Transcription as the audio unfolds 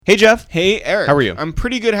Hey, Jeff. Hey, Eric. How are you? I'm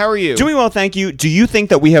pretty good. How are you? Doing well, thank you. Do you think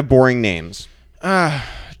that we have boring names?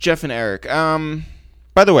 Jeff and Eric.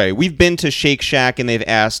 By the way, we've been to Shake Shack and they've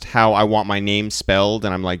asked how I want my name spelled,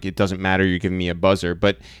 and I'm like, it doesn't matter, you're giving me a buzzer.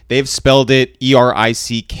 But they've spelled it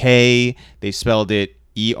E-R-I-C-K. They spelled it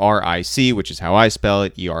E-R-I-C, which is how I spell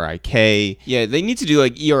it, E-R-I-K. Yeah, they need to do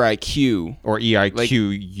like E-R-I-Q. Or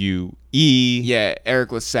E-I-Q-U-E. Yeah,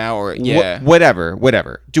 Eric LaSalle or, yeah.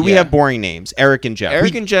 Whatever. Do we have boring names? Eric and Jeff.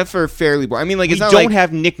 Eric and Jeff are fairly boring. I mean, like, it's not we don't like...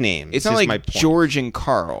 have nicknames. It's not like George and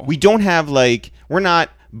Carl. We don't have, like... We're not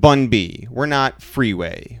Bun B. We're not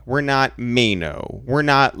Freeway. We're not Mano. We're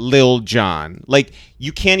not Lil John. Like,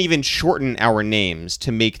 you can't even shorten our names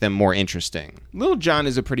to make them more interesting. Lil John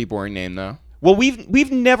is a pretty boring name, though. Well,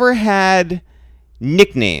 we've never had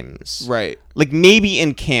nicknames. Right. Like, maybe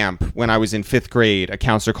in camp, when I was in 5th grade, a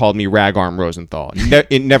counselor called me Ragarm Rosenthal.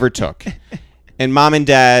 It never took. And Mom and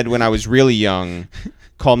Dad, when I was really young,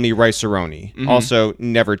 called me Rice-A-Roni. Mm-hmm. Also,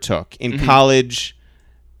 never took. In college,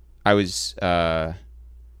 I was,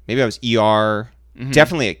 maybe I was ER. Mm-hmm.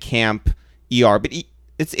 Definitely at camp, ER. But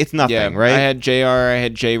it's nothing, right? I had JR, I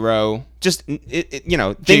had J-Ro. Just, things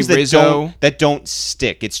that don't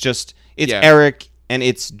stick. It's just, it's Eric and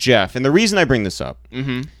it's Jeff. And the reason I bring this up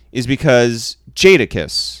is because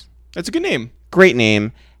Jadakiss, that's a good name. Great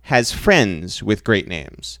name, has friends with great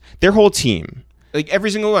names. Their whole team. Like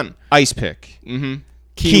every single one. Ice Pick. Mm-hmm.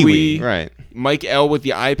 Kiwi. Right. Mike L with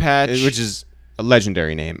the eye patch. Which is a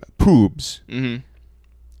legendary name. Poobs. Mm-hmm.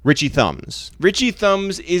 Richie Thumbs. Richie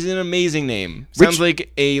Thumbs is an amazing name. Sounds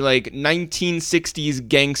like a 1960s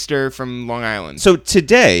gangster from Long Island. So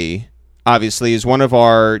today, obviously, is one of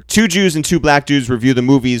our Two Jews and Two Black Dudes Review the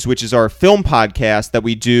Movies, which is our film podcast that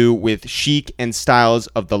we do with Sheek and Styles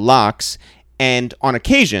of the LOX. And on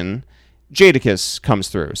occasion, Jadakiss comes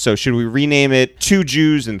through. So should we rename it Two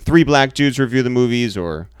Jews and Three Black Dudes Review the Movies,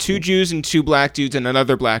 or Two Jews and Two Black Dudes and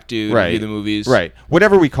another black dude review the movies? Right.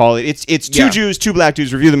 Whatever we call it. It's Two Jews, Two Black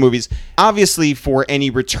Dudes Review the Movies. Obviously, for any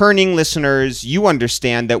returning listeners, you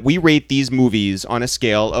understand that we rate these movies on a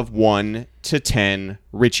scale of 1 to 10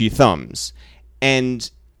 Richie Thumbs. And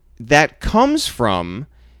that comes from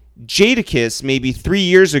Jadakiss maybe 3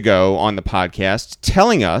 years ago on the podcast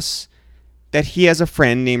telling us that he has a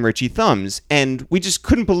friend named Richie Thumbs, and we just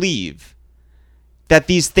couldn't believe that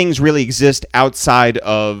these things really exist outside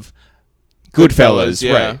of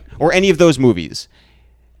Goodfellas, right? Or any of those movies.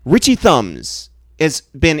 Richie Thumbs has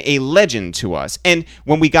been a legend to us, and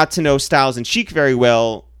when we got to know Styles and Sheek very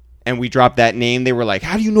well, and we dropped that name, they were like,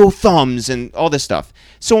 how do you know Thumbs, and all this stuff.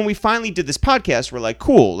 So when we finally did this podcast, we're like,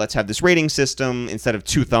 cool, let's have this rating system. Instead of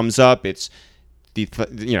 2 thumbs up, it's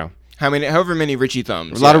however many Richie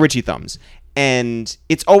Thumbs. A lot of Richie Thumbs. And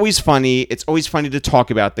it's always funny. It's always funny to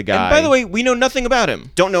talk about the guy. And by the way, we know nothing about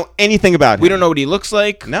him. Don't know anything about him. We don't know what he looks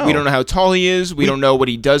like. No. We don't know how tall he is. We don't know what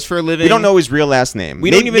he does for a living. We don't know his real last name.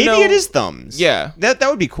 Don't even know. Maybe it is Thumbs. Yeah. That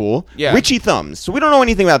would be cool. Yeah. Richie Thumbs. So we don't know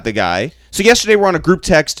anything about the guy. So yesterday we're on a group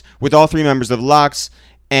text with all 3 members of the LOX,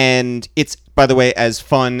 and it's, by the way, as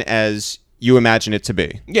fun as you imagine it to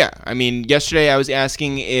be. Yeah. I mean, yesterday I was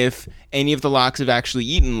asking if any of the LOX have actually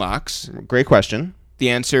eaten LOX. Great question. The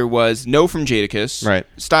answer was no from Jadakiss. Right.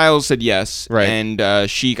 Styles said yes. Right. And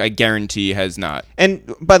Sheek, I guarantee, has not.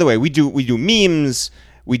 And by the way, we do memes,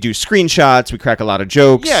 we do screenshots, we crack a lot of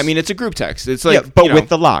jokes. Yeah, I mean, it's a group text. It's like, but with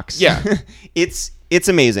the LOX. Yeah. It's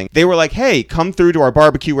amazing. They were like, hey, come through to our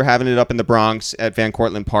barbecue. We're having it up in the Bronx at Van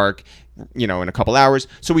Cortlandt Park, in a couple hours.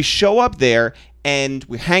 So we show up there, and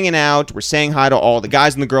we're hanging out. We're saying hi to all the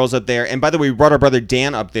guys and the girls up there. And by the way, we brought our brother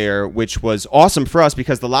Dan up there, which was awesome for us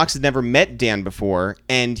because the LOX had never met Dan before.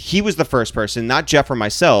 And he was the first person, not Jeff or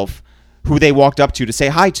myself, who they walked up to say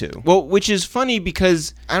hi to. Well, which is funny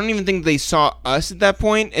because I don't even think they saw us at that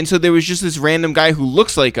point. And so there was just this random guy who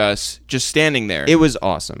looks like us just standing there. It was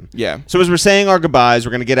awesome. Yeah. So as we're saying our goodbyes,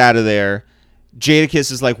 we're going to get out of there.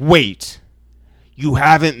 Jadakiss is like, wait, you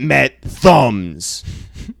haven't met Thumbs.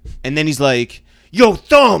 And then he's like, yo,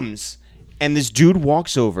 Thumbs. And this dude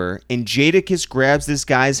walks over, and Jadakiss grabs this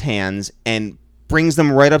guy's hands and brings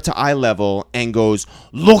them right up to eye level and goes,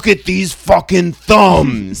 look at these fucking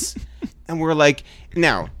thumbs. And we're like,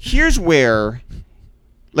 now, here's where,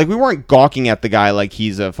 like, we weren't gawking at the guy like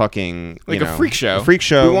he's a fucking, a freak show. A freak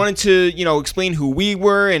show. We wanted to, explain who we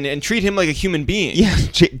were and treat him like a human being. Yeah,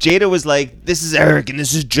 Jada was like, this is Eric and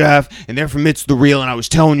this is Jeff, and they're from It's the Real, and I was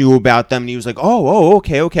telling you about them. And he was like, oh,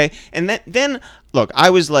 okay. And then, look, I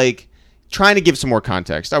was like, trying to give some more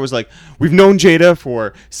context. I was like, we've known Jada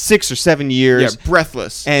for 6 or 7 years. Yeah,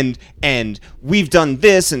 breathless. And we've done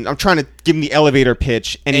this, and I'm trying to give him the elevator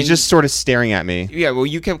pitch, and he's just sort of staring at me. Yeah, well,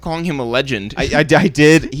 you kept calling him a legend. I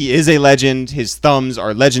did. He is a legend. His thumbs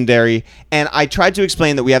are legendary. And I tried to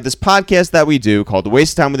explain that we have this podcast that we do called The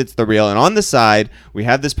Waste of Time with It's the Real. And on the side, we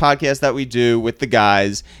have this podcast that we do with the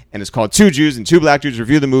guys, and it's called Two Jews and Two Black Dudes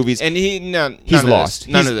Review the Movies. And he's lost.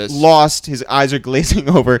 None of this. Lost. His eyes are glazing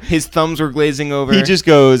over. His thumbs were glazing over. He just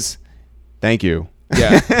goes, thank you.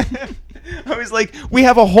 Yeah. I was like, we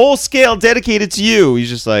have a whole scale dedicated to you. He's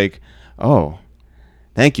just like, oh,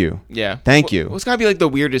 thank you. Yeah. Thank you. What's gotta be like the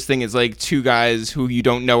weirdest thing is like two guys who you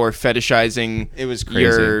don't know are fetishizing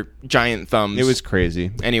your giant thumbs. It was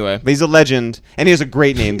crazy. Anyway. But he's a legend, and he has a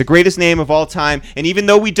great name. The greatest name of all time. And even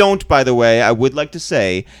though we don't, by the way, I would like to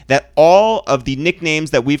say that all of the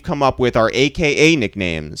nicknames that we've come up with, our AKA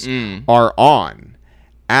nicknames, are on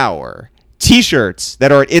our T-shirts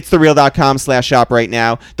that are at itsthereal.com/shop right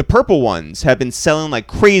now. The purple ones have been selling like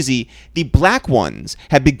crazy. The black ones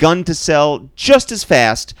have begun to sell just as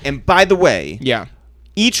fast. And by the way,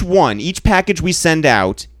 each package we send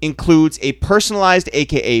out includes a personalized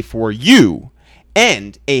AKA for you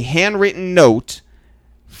and a handwritten note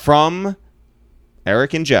from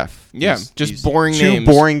Eric and Jeff. Yeah, just boring two names.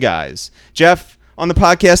 Boring guys. Jeff, on the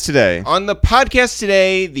podcast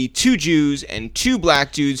today. The two Jews and two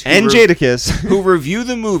black dudes and Jadakiss who review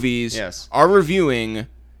the movies are reviewing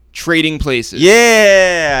Trading Places.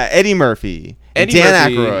 Yeah, Eddie Murphy. Dan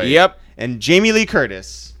Akroyd. Yep. And Jamie Lee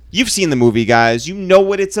Curtis. You've seen the movie, guys. You know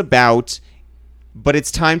what it's about. But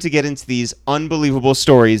it's time to get into these unbelievable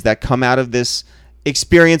stories that come out of this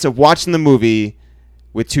experience of watching the movie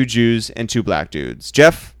with two Jews and two black dudes.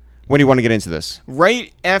 Jeff, when do you want to get into this?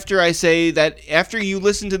 Right after I say that after you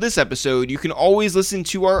listen to this episode, you can always listen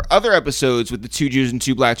to our other episodes with the two Jews and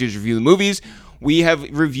two black dudes review the movies. We have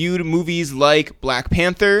reviewed movies like Black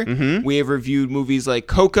Panther. Mm-hmm. We have reviewed movies like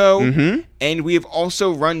Coco. Mm-hmm. And we have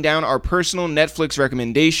also run down our personal Netflix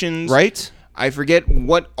recommendations. Right. I forget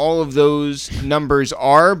what all of those numbers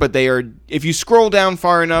are, but they are, if you scroll down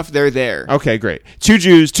far enough, they're there. Okay, great. Two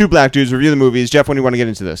Jews, two black dudes, review the movies. Jeff, when do you want to get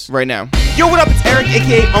into this? Right now. Yo, what up? It's Eric,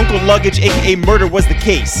 a.k.a. Uncle Luggage, a.k.a. Murder Was the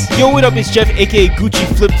Case. Yo, what up? It's Jeff, a.k.a. Gucci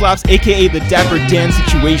Flip Flops, a.k.a. The Dapper Dan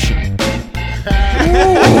Situation.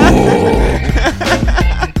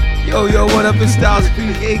 Yo, what up? It's Styles P,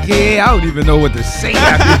 a.k.a. I don't even know what to say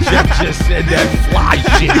after Jeff just said that fly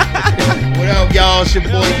shit. What up, y'all? It's your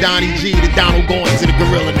boy Donnie G, the Donald going to the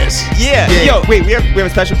gorillaness. Yeah. Yo, wait, we have a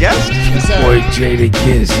special guest? What's up? Boy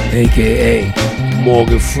Jadakiss, a.k.a.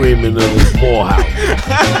 Morgan Freeman of the Morehouse.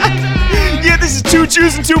 Yeah, this is two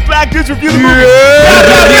Jews and two black dudes review the movie.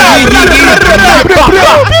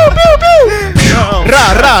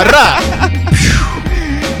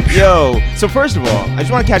 Yo, so first of all, I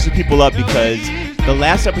just want to catch the people up because the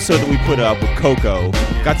last episode that we put up with Coco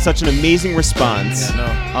got such an amazing response,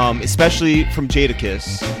 especially from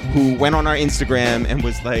Jadakiss, who went on our Instagram and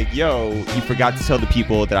was like, yo, you forgot to tell the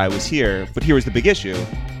people that I was here, but here was the big issue.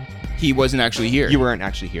 He wasn't actually here. You weren't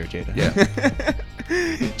actually here, Jada. Yeah.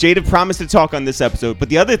 Jada promised to talk on this episode, but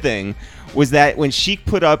the other thing was that when Sheek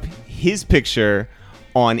put up his picture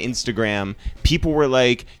on Instagram, people were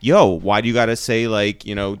like, yo, why do you gotta say, like,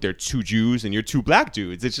 you know, they're two Jews and you're two black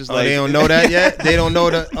dudes? It's just like, they don't know that yet? They don't know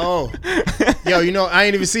that? Oh. Yo, you know, I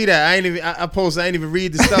ain't even see that. I ain't even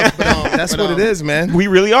read the stuff, but that's what it is, man. We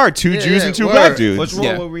really are two Jews and two black dudes. What's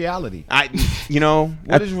wrong with reality?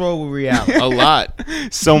 What is wrong with reality? A lot.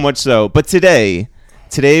 So much so. But today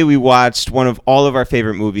we watched one of all of our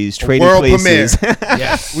favorite movies, Trading World Places. Premiere.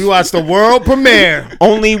 Yes. We watched the world premiere.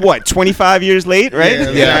 Only, 25 years late, right?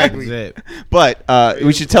 Yeah, exactly. But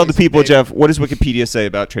we should tell the people, Jeff, what does Wikipedia say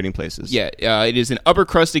about Trading Places? Yeah, it is an upper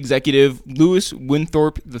crust executive, Louis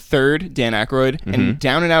Winthorpe III, Dan Aykroyd, and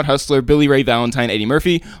down-and-out hustler Billy Ray Valentine, Eddie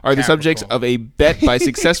Murphy, are the subjects of a bet by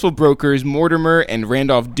successful brokers Mortimer and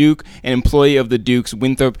Randolph Duke. An employee of the Dukes,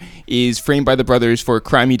 Winthorpe is framed by the brothers for a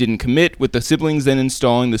crime he didn't commit, with the siblings then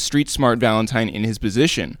installing the street-smart Valentine in his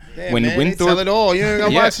position. Damn, when man, Winthorpe, they tell it all. You ain't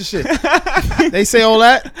gotta watch the shit. They say all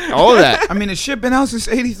that? All of that. I mean, the shit been out since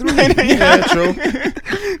 83. Yeah, true.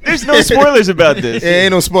 There's no spoilers about this. Yeah,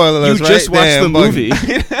 ain't no spoilers, You just watched the movie.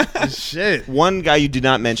 Shit. One guy you did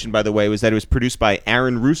not mention, by the way, was that it was produced by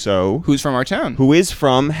Aaron Russo, who's from our town, who is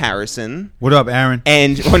from Harrison. What up, Aaron?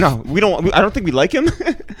 And I don't think we like him.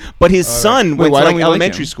 But his son went to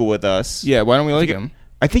elementary school with us. Yeah, why don't we like him?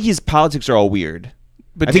 I think his politics are all weird.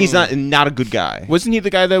 But I think he's not a good guy. Wasn't he the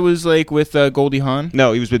guy that was like with Goldie Hawn?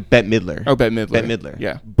 No, he was with Bette Midler. Oh, Bette Midler. Bette Midler.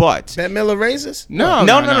 Yeah. But Bette Midler raises? No.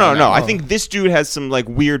 I think this dude has some like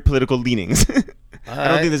weird political leanings. I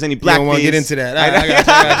don't think there's any You don't want blackface. to get into that. I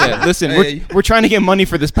got you. Listen, we're trying to get money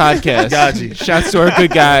for this podcast. Got you. Shouts to our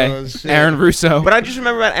good guy, Oh, shit. Aaron Russo. But I just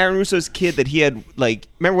remember about Aaron Russo's kid that he had like.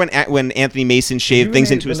 Remember when Anthony Mason shaved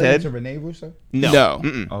things into his head? To Renee Russo? No.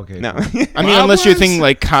 Okay. No. I mean, unless you're thinking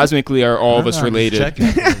like cosmically, are all of us related?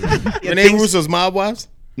 Renee Russo's Mob Wives?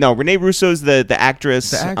 No, Renee Russo's the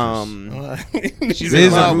actress. The actress. She's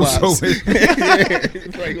There's in a Mob Russo.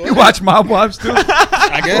 Wives. You watch Mob Wives too?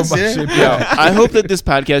 I guess, yeah. Yo, I hope that this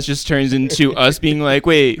podcast just turns into us being like,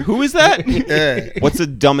 wait, who is that? Yeah. What's the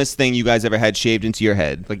dumbest thing you guys ever had shaved into your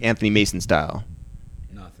head, like Anthony Mason style?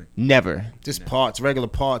 Nothing. Never. Just parts, regular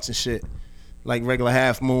parts and shit. Like regular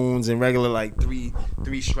half moons and regular like three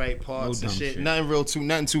stripe parts No and dumb shit. shit.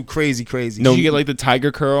 Nothing too crazy. Did you get like the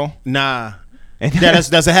tiger curl? Nah. Yeah,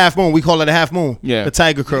 that's a half moon. We call it a half moon. Yeah. The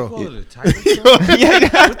tiger curl. Call it a tiger curl?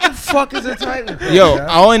 What the fuck is a tiger curl? Yo,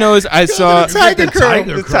 all I know is I saw. Tiger curl.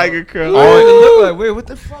 The tiger curl. Oh, it look like, wait, what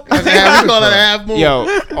the fuck? Is Yeah, we call it a half moon. Yo,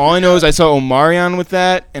 all I know is I saw Omarion with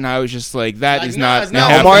that, and I was just like, that Like, is nah, not. it's a not.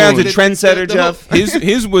 half Omarion's moon. a trendsetter, Jeff.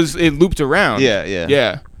 His was it looped around. Yeah.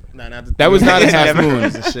 Yeah. Nah, That was not a half Never. moon.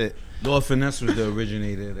 and shit. Lord Finesse was the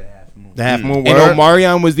originator of the half moon. The half moon And word.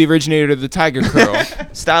 Omarion was the originator of the tiger curl.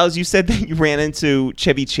 Styles, you said that you ran into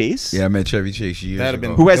Chevy Chase. Yeah, I met Chevy Chase years That'd have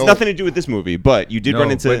ago. been Who has Dope. nothing to do with this movie, but you did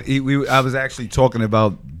run into. But I was actually talking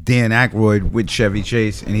about Dan Akroyd with Chevy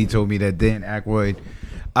Chase, and he told me that Dan Akroyd.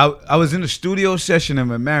 I was in a studio session in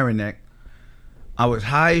Mamaroneck. I was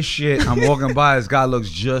high as shit. I'm walking by. This guy looks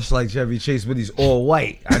just like Chevy Chase, but he's all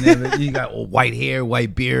white. He got all white hair,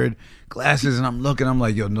 white beard, glasses, and I'm looking. I'm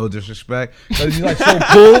like, yo, no disrespect, because he's like so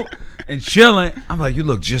cool and chilling. I'm like, you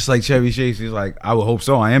look just like Chevy Chase. He's like, I would hope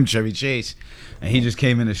so. I am Chevy Chase, and he just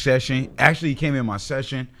came in the session. Actually, he came in my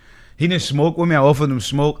session. He didn't smoke with me. I offered him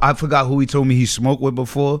smoke. I forgot who he told me he smoked with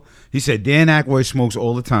before. He said Dan Akroyd smokes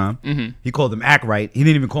all the time. Mm-hmm. He called him Akroyd. He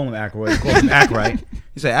didn't even call him Akroyd. He called him Akroyd.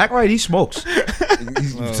 He said Akroyd, he smokes. He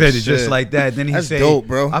said it just shit. like that. Then he That's said, dope,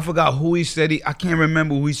 bro. I forgot who he said. I can't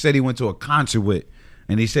remember who he said he went to a concert with.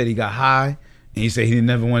 And he said he got high. And he said he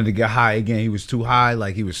never wanted to get high again. He was too high.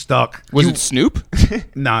 Like he was stuck. Was it Snoop?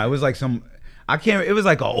 Nah, it was like some. It was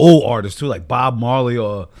like an old artist too, like Bob Marley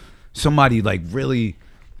or somebody like really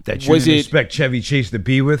that you Was didn't it- expect Chevy Chase to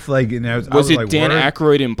be with. Like, and I Was was it like, Dan word?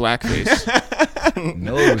 Akroyd in blackface?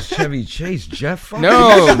 No, it was Chevy Chase. Jeff. Fucking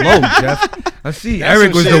No. slow, Jeff. I see. That's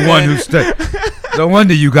Eric some was shit, the one man. who stood. No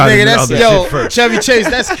wonder you got Nigga, into that's other yo, shit first. Chevy Chase.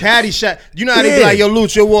 That's Caddyshack. You know how they be Yeah. like, yo,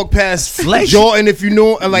 Luch, you'll walk past Flex. Jordan if you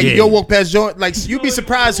know, and like Yeah. you'll walk past Jordan. Like you'd be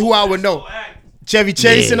surprised who I would know. Chevy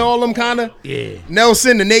Chase Yeah. and all them kind of. Yeah.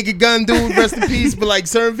 Nelson, the Naked Gun dude, rest in peace. But like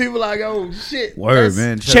certain people, like, oh shit. Word, That's-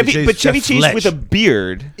 man. Chevy Jeff Chase Fletch. with a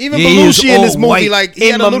beard. Even Yeah, he was Belushi in this all movie, white. like he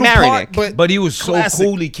In had a little Mamaroneck. part, But he was so classic.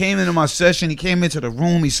 cool. He came into my session. He came into the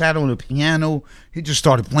room. He sat on the piano. He just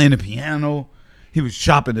started playing the piano. He was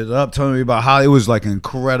chopping it up, telling me about how it was like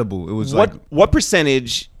incredible. It was like What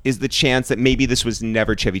percentage is the chance that maybe this was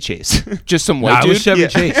never Chevy Chase? Just some white nah, it dude? was Chevy Yeah.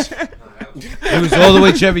 Chase. It was all the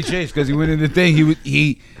way Chevy Chase because he went in the thing.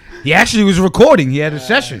 He actually was recording. He had a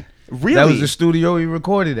session. Really? That was the studio he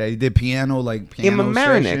recorded at. He did piano, like piano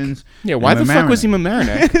Mamaroneck. sessions. Yeah, why in the fuck was he Mamaroneck.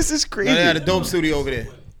 Mamaroneck? This is crazy. They had a dope studio over there.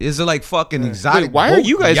 Is it like fucking exotic? Wait, why are boat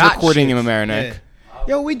you guys yacht recording shit? in Mamaroneck? Yeah.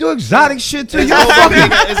 Yo, we do exotic shit too. It's You a dope-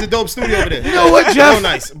 fucking, it's a dope studio over there. you know what, Real Jeff?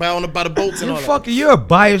 nice. By the boats and all that. Fucking, you're a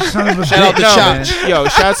biased son of a Shout out bitch, to man. Chop. Yo,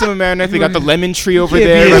 shout out to Mamaroneck. They got the lemon tree over Yeah,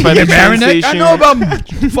 there yeah, right by yeah, the train Marinette. station. I know about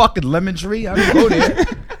fucking Lemon Tree. I don't go there.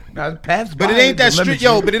 I passed But by it ain't that the Lemon strip,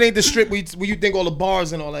 yo. Tree. But it ain't the strip where you think all the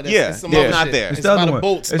bars and all that. Yeah, It's some yeah, other not shit. there. It's the by other the one.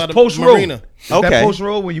 boats. It's by the Post Road. marina. It's Okay. that Post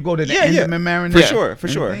Road when you go to the Yeah, end yeah. of Marinette. For sure, for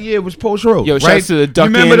sure. Yeah, it was Post Road. Yo, shouts to the Duck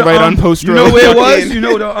You remember Inn right on Post You know Road. where it Duck was? Inn. You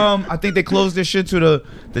know the I think they closed this shit to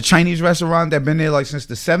the Chinese restaurant that been there like since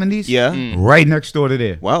the 70s. Yeah. Right next door to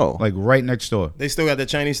there. Wow. Like right next door. They still got that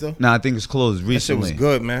Chinese stuff. Nah, I think it's closed That shit recently. was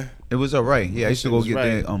good, man. It was alright. Yeah, I used to shit go was get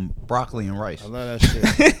right. the broccoli and rice. I love that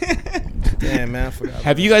shit. Damn, man, I forgot.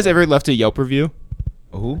 Have you guys ever left a Yelp review?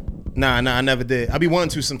 Who? Nah, I never did. I be wanting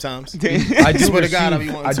to sometimes. I do swear to God, I be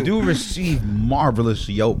receive, wanting I to. do receive marvelous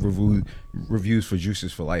Yelp reviews for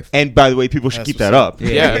Juices for Life. And by the way, people should That's keep what's that up.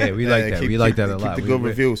 Yeah. We like that. keep- We like keep- that a keep lot. the We- good we-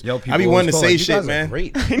 reviews. Yelp I be people wanting to always say call, shit, "You guys are man.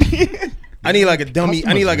 Great. I need like a dummy.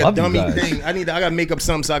 I need like a Customers dummy love you guys. thing. I gotta make up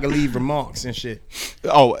something so I can leave remarks and shit.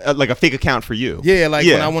 Oh, like a fake account for you. Yeah, like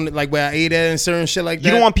when I want like where I ate at and certain shit like that.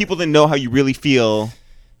 You don't want people to know how you really feel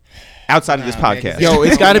outside of this Nah, man, podcast. 'cause Yo,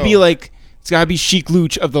 it's I got to don't be know. like, it's got to be Sheek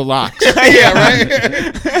Luch of the LOX. yeah,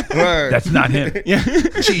 right. Word. That's not him. Yeah.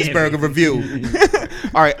 Cheeseburger review.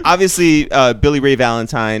 All right. Obviously, Billy Ray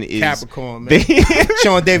Valentine is Capricorn, man.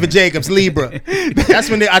 Sean David Jacobs, Libra. That's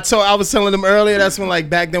when I was telling them earlier. That's when like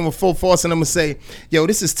back then with full force, and I'm gonna say, yo,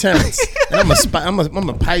 this is Terrence, and I'm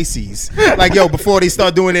a Pisces. Like yo, before they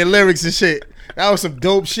start doing their lyrics and shit. That was some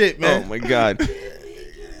dope shit, man. Oh my God.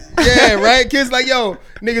 Yeah, right. Kids like yo,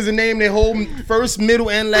 niggas will name their whole first, middle,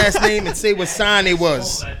 and last name and say what sign they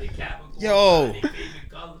was. Yo,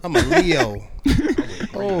 I'm a Leo.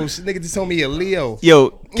 Oh, this nigga just told me a Leo.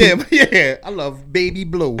 Yo. Yeah, I love baby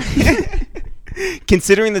blue.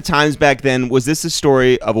 Considering the times back then, was this a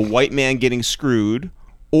story of a white man getting screwed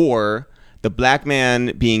or the black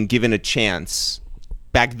man being given a chance?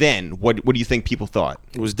 Back then, what do you think people thought?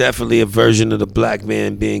 It was definitely a version of the black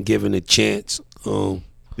man being given a chance. This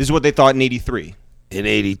is what they thought in 83. In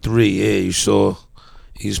 83, yeah, you saw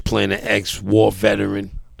he was playing an ex-war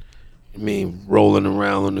veteran. I mean, rolling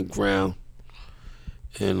around on the ground.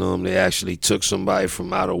 And they actually took somebody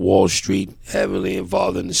from out of Wall Street, heavily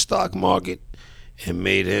involved in the stock market, and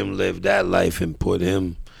made him live that life and put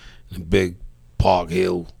him in a big Park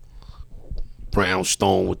Hill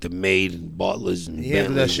brownstone with the maid and butlers and He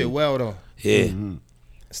handled that shit well though. Yeah. Mm-hmm.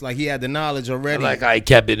 It's like he had the knowledge already. I like how he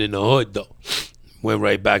kept it in the hood though. Went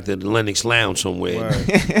right back to the Lennox Lounge somewhere.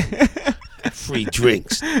 Free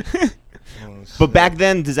drinks. But back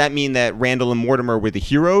then, does that mean that Randall and Mortimer were the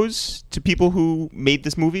heroes to people who made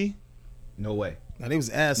this movie? No way. No, they was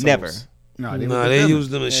assholes. Never. No, They used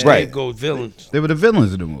them as scapegoat villains. They were the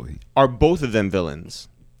villains of the movie. Are both of them villains?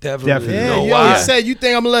 Definitely. Yeah, No, yo, why? he said, you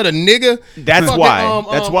think I'm gonna let a nigga? That's fucking, why.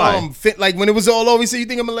 That's why. Like when it was all over, he said, you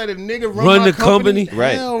think I'm gonna let a nigga run Run my the company?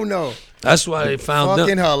 Right. Hell no. That's why they found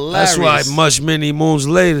Fucking out. hilarious. That's why much many moons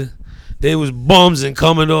later, they was bums and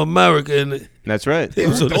coming to America. And That's right. they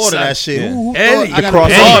was Who on the thought of side. that shit? Yeah. Who Eddie. thought? I The gotta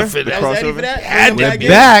crossover. pay For That that. was Eddie for that? Had Black to be. guy?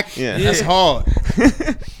 Back. Yeah. That's hard.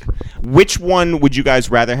 Which one would you guys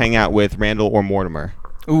rather hang out with, Randall or Mortimer?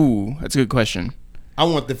 Ooh, that's a good question. I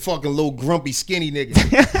want the fucking little grumpy skinny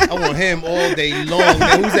nigga. I want him all day long.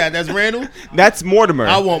 Man, who's that? That's Randall? That's Mortimer.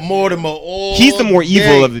 I want Mortimer all He's the more evil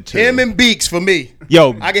day. of the two. Him and Beaks for me.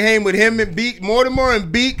 Yo. I can hang with him and Beaks, Mortimer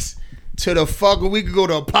and Beaks to the fucking, we could go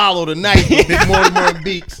to Apollo tonight with Big Mortimer and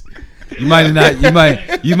Beaks. You might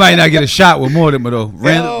not get a shot with Mortimer though.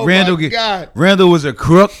 God. Randall was a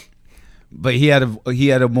crook, but he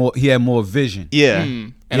had more vision. Yeah.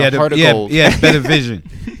 And He had a heart of he had- gold. he had better vision.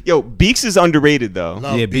 Yo, Beaks is underrated, though.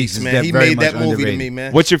 Love Yeah, Beaks, Beaks is man. He very made that much movie underrated. to me,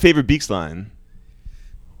 man. What's your favorite Beaks line?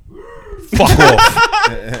 Fuck off.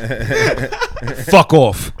 Fuck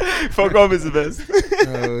off. Fuck off is the best.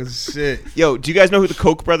 Oh, shit. Yo, do you guys know who the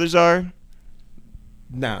Koch brothers are?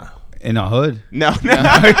 Nah. In a hood. No.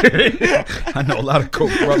 I know a lot of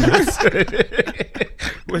Coke brothers.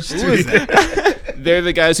 Which Who is that? They're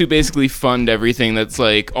the guys who basically fund everything that's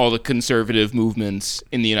like all the conservative movements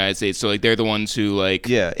in the United States. So like they're the ones who like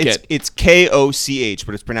Yeah, get it's Koch,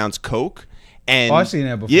 but it's pronounced Coke. And Oh, I've seen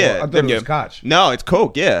that before. Yeah, I thought it was Koch. No, it's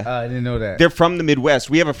Coke. Yeah, I didn't know that. they're from the Midwest.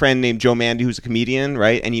 We have a friend named Joe Mandy who's a comedian,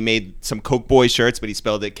 right? And he made some Coke Boy shirts, but he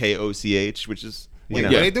spelled it Koch, which is Wait, know.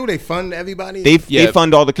 what they do? They fund everybody? They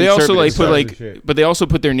fund all the They conservative also like stuff. put like, Shit. but they also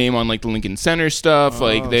put their name on like the Lincoln Center stuff.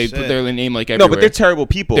 Like they shit. put their name like No, everywhere. but they're terrible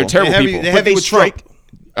people. They're terrible heavy- people. they But heavy they with strike.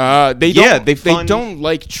 They Yeah, don't. they They fund- don't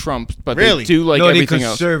like Trump, but Really? they do like no, they everything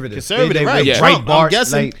else. conservative. Conservative, right. Yeah. Trump, I'm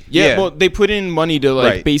guessing. Like, Yeah, Yeah. well, they put in money to like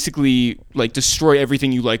Right. basically like destroy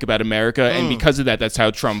everything you like about America, and because of that, that's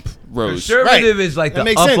how Trump rose. conservative Right. is like That the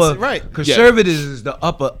makes upper. sense, right. Conservatives is the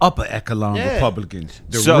upper echelon Yeah. Republicans.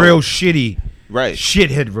 The So- real shitty, Right.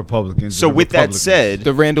 shithead Republicans. So are the with that Republicans. said,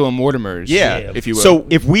 The Randall and Mortimers, yeah, if you will. So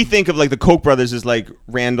if we think of like the Koch brothers as like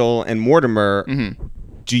Randall and Mortimer,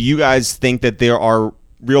 do you guys think that there are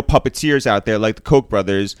real puppeteers out there like the Koch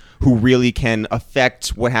brothers who really can affect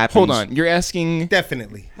what happens? hold on, you're asking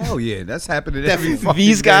Definitely. Oh yeah, that's happening every Definitely. fucking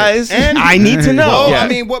these day. guys? And I need to know. Well,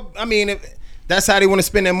 Yeah. I mean, if that's how they want to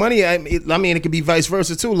spend their money. I mean, it could be vice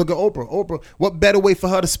versa too. Look at Oprah. Oprah, what better way for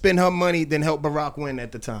her to spend her money than help Barack win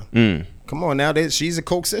at the time? Come on, now she's a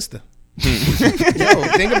Koch sister. Yo,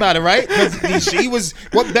 think about it, right? Because she was.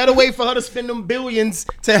 What better way for her to spend them billions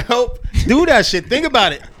to help do that shit? Think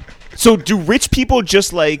about it. So do rich people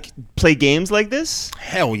just like play games like this?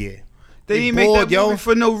 Hell yeah. They didn't make that yo. movie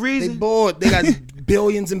for no They reason. bored. They got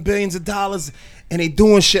billions and billions of dollars, and they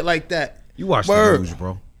doing shit like that. You watch Word. the news,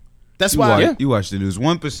 bro. That's You why. watch, you watch the news.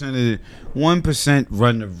 1%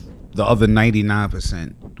 run the other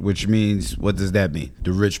 99%, which means, what does that mean?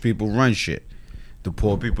 The rich people run shit. The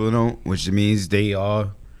poor people don't, which means they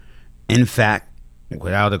are, in fact,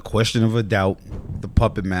 without a question of a doubt, the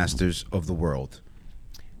puppet masters of the world.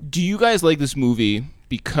 Do you guys like this movie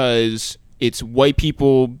because it's white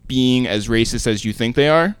people being as racist as you think they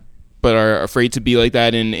are, but are afraid to be like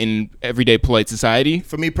that in everyday polite society.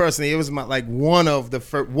 For me personally, it was one of the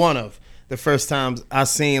first times I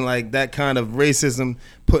seen like that kind of racism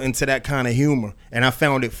put into that kind of humor, and I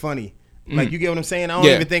found it funny. Like, you get what I'm saying? I don't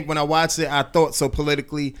even think when I watched it I thought so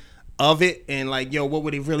politically of it, and like, yo, what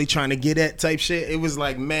were they really trying to get at type shit. It was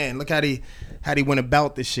like, man, look how they went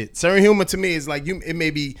about this shit. Certain humor to me is like, it may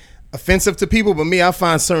be offensive to people, but me, I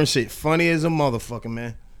find certain shit funny as a motherfucker,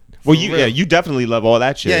 man. Well, you definely love all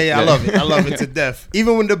that shit. Yeah, I love it. I love it to death.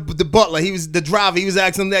 Even when the butler, he was the driver, he was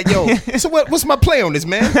asking that, yo, so what's my play on this,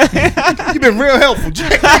 man? You been real helpful,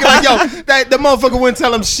 Jack. Like, yo, that motherfucker wouldn't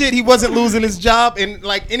tell him shit. He wasn't losing his job, and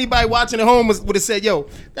like anybody watching at home would have said, yo,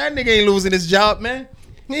 that nigga ain't losing his job, man.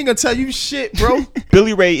 He ain't gonna tell you shit, bro.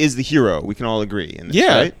 Billy Ray is the hero. We can all agree. In this,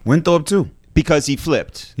 right? Winthrop too, because he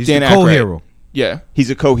flipped. He's Dan the Aykroyd. co-hero. Yeah. He's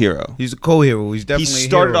a co-hero. He's a co-hero. He's definitely. He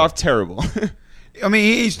started a hero. off terrible. I mean,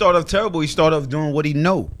 he didn't start off terrible. He started off doing what he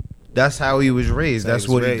know. That's how he was raised. That's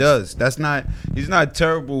what he does. He's not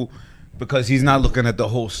terrible because he's not looking at the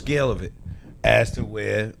whole scale of it. As to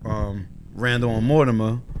where Randall and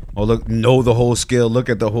Mortimer know the whole scale, look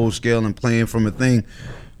at the whole scale and playing from a thing.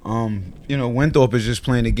 Winthrop is just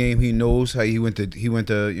playing the game. He knows how he went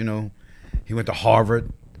to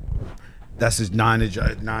Harvard. That's his 9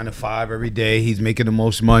 to 5 every day. He's making the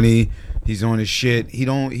most money. He's on his shit. He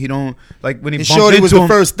don't like when he bumped Shorty into was him, the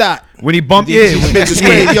first thought. When he bumped, Bitch is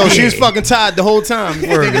crazy. Yo, she was fucking tired the whole time.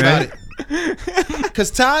 Think about it.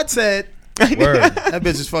 Cause Todd said, Word. that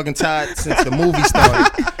bitch is fucking tired since the movie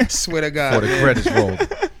started. Swear to God. For the credits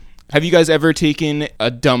rolled. Have you guys ever taken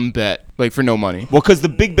a dumb bet, like for no money? Well, because the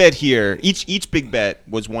big bet here, each big bet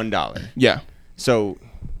was $1. Yeah. So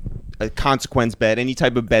a consequence bet, any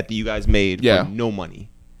type of bet that you guys made for no money.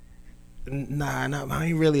 Nah, I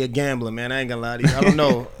ain't really a gambler, man. I ain't gonna lie to you. I don't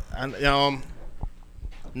know.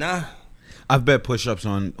 Nah. I've bet push-ups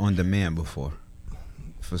on demand before.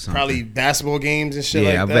 For something. Probably basketball games and shit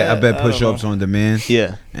like that. Yeah, I bet push-ups on demand.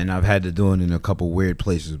 Yeah. And I've had to do it in a couple weird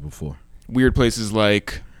places before. Weird places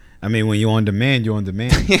like... I mean, when you're on demand, you're on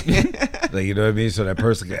demand. Like, you know what I mean? So that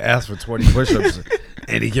person can ask for 20 push-ups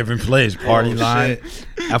any given place. Party line. Shit.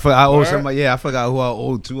 I owe somebody. Yeah, I forgot who I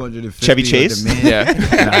owed 250. Chevy Chase? Yeah.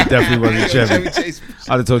 Nah, I definitely wasn't Chevy. Chase.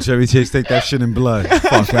 I'd have told Chevy Chase, take that shit in blood.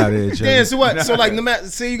 Fuck out of here, Chevy. Yeah, so what? So like, no matter,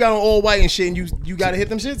 say you got on all white and shit, and you gotta hit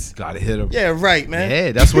them shits. Gotta hit him. Yeah, right, man.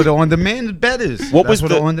 Yeah, that's what the on-demand bet is. What was the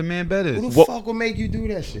the on-demand bet is? Who the fuck would make you do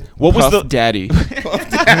that shit? What was Puff the Daddy. Puff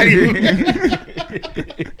Daddy.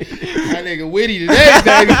 That nigga witty today,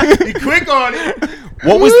 baby. Be quick on it.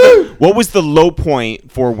 what was the low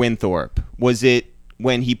point for Winthrop? Was it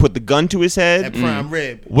when he put the gun to his head? That prime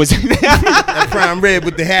rib. Was it That prime rib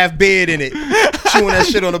with the half beard in it. Chewing that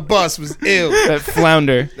shit on the bus was ill. That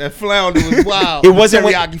flounder. That flounder was wild. It wasn't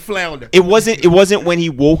when- teriyaki flounder. It wasn't when he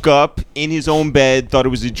woke up in his own bed, thought it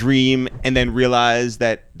was a dream, and then realized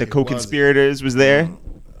that the co-conspirators was there?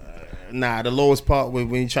 Nah, the lowest part was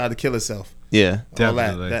when he tried to kill himself. Yeah. All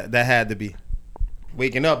Definitely. that had to be.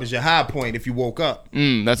 Waking up is your high point if you woke up.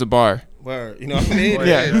 That's a bar. Word. You know what I mean?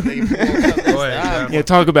 Yeah. Yeah,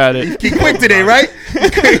 talk about it. Keep quick today, right?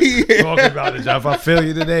 Talk about it, Jeff. I feel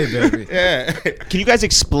you today, baby. Yeah. Can you guys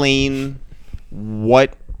explain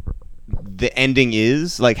what the ending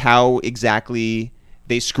is? Like how exactly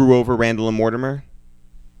they screw over Randall and Mortimer?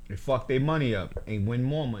 They fuck their money up and win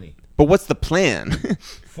more money. But what's the plan?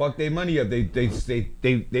 Fuck their money up.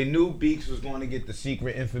 They knew Beeks was going to get the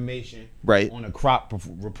secret information Right. on a crop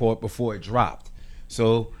report before it dropped.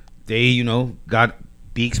 So they, got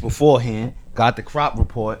Beeks beforehand, got the crop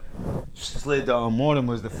report, slid to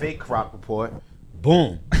Mortimer's the fake crop report.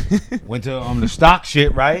 Boom. Went to the stock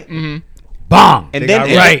shit, right? Mm-hmm. Bang. And They then got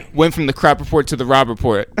it- right. Went from the crap report to the rob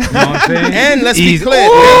report. You know what I'm saying? And let's Easy. be clear.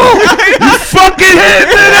 You fucking hit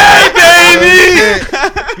today, baby.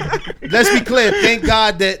 Let's be clear. Thank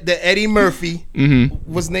God that Eddie Murphy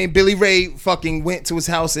was named Billy Ray fucking went to his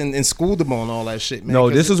house and schooled him on all that shit, man. No,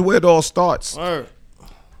 this is where it all starts. Word.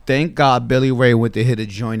 Thank God Billy Ray went to hit a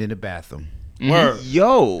joint in the bathroom. Word.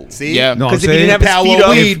 Yo. See? Yeah. No, Because I'm if he saying? didn't have his Power feet up,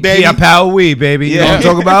 weed, baby. Yeah, power weed, baby. You know Yeah. what I'm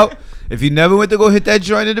talking about? If he never went to go hit that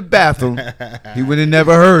joint in the bathroom, he would have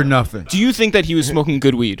never heard nothing. Do you think that he was smoking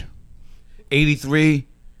good weed? 83,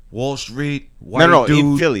 Wall Street, white no, dude.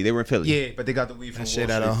 in Philly. They were in Philly. Yeah, but they got the weed from Shit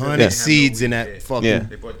Wall had Street. 100 They didn't have seeds no in weed that there. fucking. Yeah.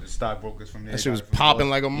 They brought the stockbrokers from there. That shit was got it from popping Wall-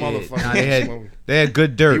 like a motherfucker. Nah, they had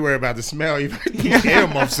good dirt. You worry about the smell. You hear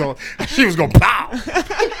him off, so she was gonna pow.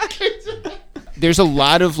 There's a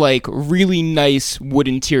lot of like really nice wood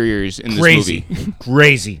interiors in this Crazy. movie.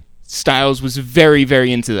 Crazy. Styles was very,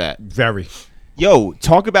 very into that. Very. Yo,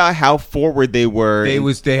 talk about how forward they were.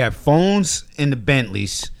 They had phones in the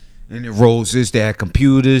Bentleys, in the Roses. They had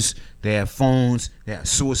computers. They had phones. They had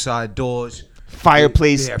suicide doors.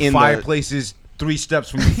 Fireplace They had in fireplaces 3 steps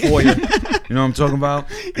from the foyer. You know what I'm talking about?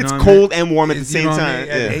 You It's know what cold I mean? and warm at the You same know what I time.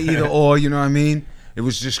 mean? Yeah. Either or, you know what I mean? It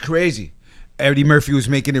was just crazy. Eddie Murphy was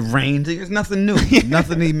making it rain. There's nothing new.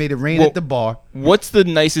 Nothing. He made it rain at the bar. What's the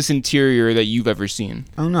nicest interior that you've ever seen?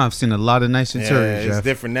 I don't know. I've seen a lot of nice interiors, it's Jeff.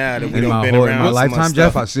 different now that we In don't my been whole- around. in my so much lifetime, stuff.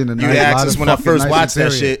 Jeff, I've seen a You nice- asked lot us of when I fucking first nice watched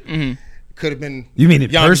that interior. shit. Could have been. You mean in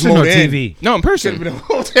Y'all just person or moved in. TV? No, in Could have person. been a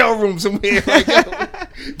hotel room somewhere. Like, yo.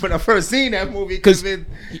 When I first seen that movie, it could have been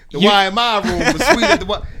the YMI room, the suite at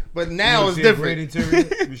the. But now it's different.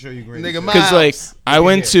 Let me show you great Nigga, my Because like house. I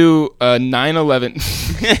went to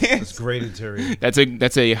 9/11. That's great interior.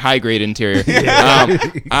 That's a high grade interior.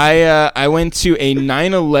 I went to a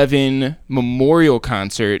 9/11 memorial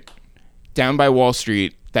concert down by Wall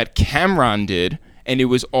Street that Cameron did, and it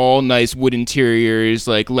was all nice wood interiors,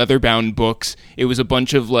 like leather bound books. It was a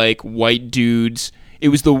bunch of like white dudes. It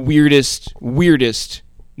was the weirdest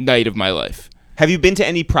night of my life. Have you been to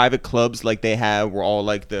any private clubs like they have, where all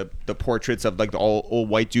like the portraits of like the all old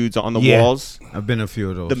white dudes on the walls? I've been to a few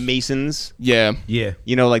of those. The Masons, Yeah. Yeah,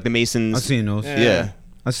 you know, like the Masons. I've seen those. Yeah.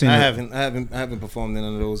 I've seen. I it. haven't performed in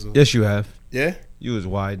none of those. Yes, you have. Yeah. You was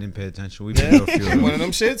wide, didn't pay attention. We've been to a few of those. One of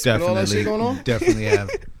them shits with all that shit going on. Definitely have.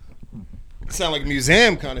 Sound like a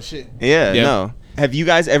museum kind of shit. Yeah, Yeah. no. Have you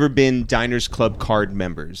guys ever been Diners Club card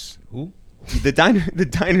members? Who? The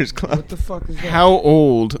Diners Club. What the fuck is that? How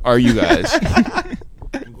old are you guys?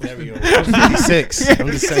 Very old. I'm 56. I'm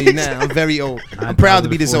just saying you now. I'm very old. I'm proud to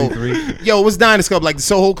be this old. 43. Yo, what's Diners Club? Like the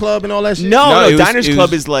Soho Club and all that shit? No, it was- Diners it Club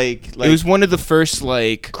was- is like It was one of the first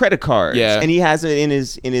like credit cards. Yeah. And he has it in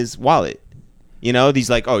his wallet. You know, he's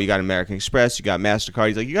like, oh, you got American Express, you got MasterCard.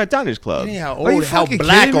 He's like, you got Diners Club. Hey, how Are you old? How fucking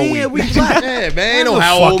black kidding are me? we? Yeah, we black. Yeah, man. Ain't No know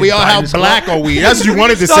how old we fucking are. How Diners Club. black are we? That's what you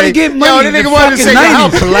wanted to Started say. getting money Yo, in the the nigga wanted to say, fucking how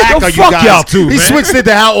 90s. black Yo, are you fuck guys? y'all too, He man. switched it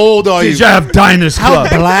to how old are you? Did you have Diners Club?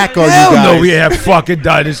 How black are you Hell guys? no, we have fucking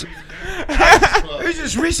Diners. We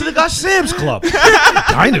just recently got Sam's Club.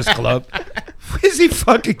 Diners Club? Is he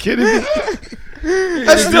fucking kidding me?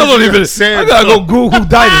 I still don't even. I gotta go Google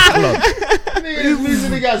Diners Club. Nigga,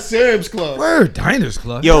 recently got Sam's Club. Word, Diners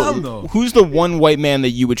Club. Yo, Hell no. Who's the one white man that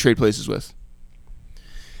you would trade places with?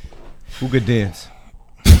 Who could dance?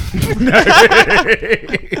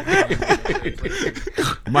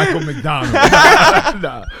 Michael McDonald.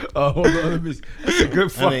 Nah. Hold on. That's a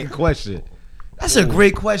good fucking question. That's a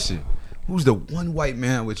great question. Who's the one white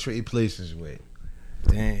man I would trade places with?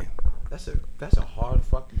 Damn. That's a hard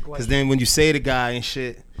fucking Because question. then when you say the guy and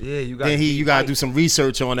shit, Yeah, you got. then you gotta do some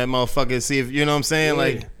research on that motherfucker. See if you know what I'm saying.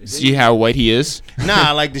 Like, See how white he is?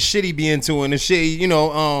 nah, like the shit he be into and the shit, you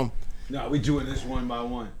know. Nah, we doing this one by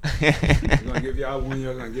one. We're gonna give y'all one.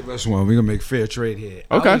 You're gonna give us one. We're gonna make fair trade here.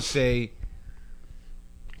 Okay. I would say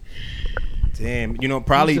Damn, you know,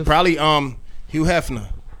 probably Hugh Hefner.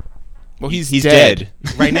 Well, he's dead.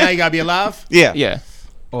 Right now, he gotta be alive. Yeah. Yeah.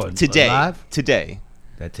 Today. alive? Today.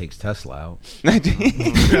 That takes Tesla out.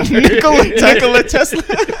 Nikola Tesla.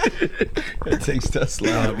 That takes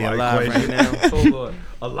Tesla out. Be alive right now. Hold on.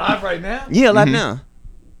 Alive right now? Yeah, alive now.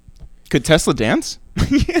 Could Tesla dance?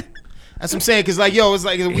 That's what I'm saying. Cause like, yo, it's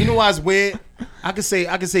like, you know why it's weird? I could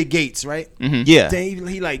say Gates, right? Yeah. Then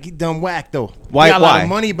he done whack though. Why- He got a lot why? of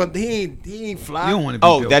money, but he ain't fly. You don't want to be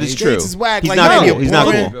Oh, Bill that is Gates. true. Gates is whack. He's Like, not no, cool. He's not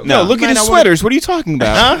boring. cool. No, look Man, at his I wanna- sweaters. What are you talking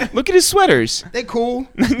about? Huh? Look at his sweaters. They cool.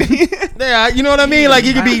 Yeah, you know what I mean? Like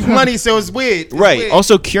it could be money, so it's weird. It's Right. weird.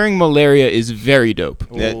 Also, curing malaria is very dope.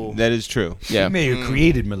 Ooh. That is true. Yeah. He may have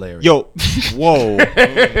created malaria. Yo, whoa.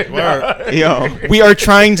 Word. Yo. We are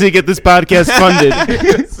trying to get this podcast funded.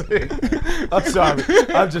 I'm sorry.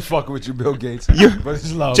 I'm just fucking with you, Bill Gates. But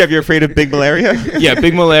it's love. Jeff, you're afraid of big malaria? Yeah, the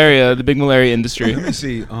big malaria industry. Let me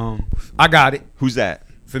see. I got it. Who's that?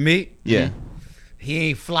 For me, Yeah. he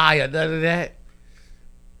ain't fly or none of that.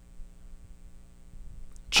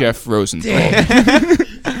 Jeff Rosenthal.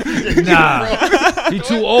 Nah, he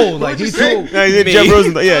too old. Like he too. Yeah, Jeff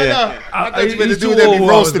Rosenthal. Yeah, yeah. I thought you meant He to too do that. old, Be I was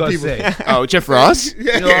roasting gonna people. say. Oh, Jeff Ross?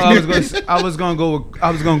 You know, I was gonna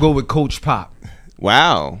go with Coach Pop.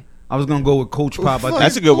 Wow. I was gonna go with Coach Pop. I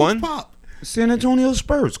That's think a good one. Pop. San Antonio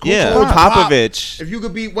Spurs. Coach Yeah. Pop. Popovich. If you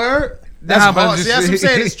could beat Word, that's Nah, but hard. just- See, that's what I'm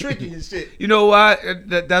saying. It's tricky and shit. You know why?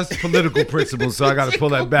 That's political principle, so I got to pull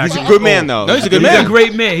that back. He's a good man, though. No, he's a good He's man. a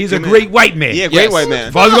great man. He's a great white man. Yeah, great Yes. white man.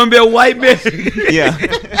 If I was gonna be a white man, Yeah.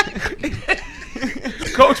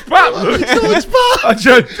 Coach Pop. Coach Pop. I'm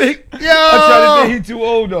trying to think. Yo. I'm trying to think. He too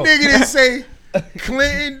old though. Nigga didn't say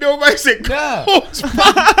Clinton, nobody said Nah. Coach Pop.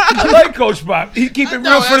 I like Coach Pop. He keep it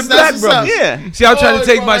real for the black what's brothers. up. Yeah. See, I'm trying to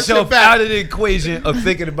take bro, myself that shit back. out of the equation of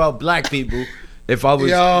thinking about black people. If I was,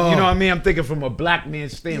 Yo. you know what I mean? I'm thinking from a black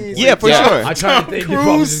man's standpoint. Yeah, for sure. I try to think if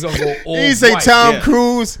I was just gonna go all He say white. Tom Yeah.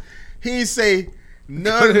 Cruise. He say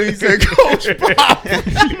none of these. Say Coach Pop.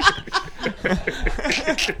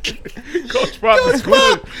 Coach Pop is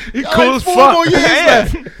cool. He Y'all cool like as 4 fuck. more years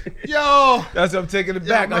left. Yo. That's what I'm taking it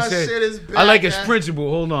back. my I said, shit is back, I like his man. principle.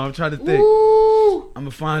 Hold on, I'm trying to think. Woo. I'm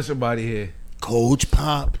gonna find somebody here. Coach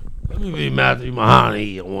Pop. Let me be Matthew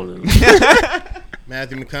Mahoney on one of them.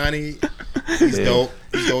 Matthew McConaughey. He's dope.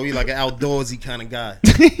 He's dope. He's like an outdoorsy kind of guy.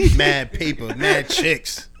 Mad paper, mad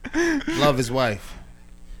chicks. Love his wife.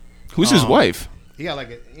 Who's his wife? He got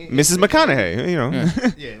like a Mrs. McConaughey, you know.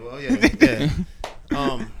 Yeah, well, yeah.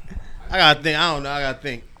 I gotta think. I don't know. I gotta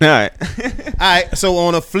think. All right. All right. So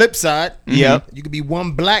on the flip side, Yep. you could be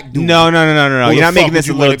one black dude. No. Who You're the not fuck making this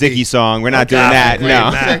would a you Little wanna be? Dicky song. We're not doing God, that. great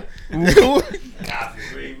No. man.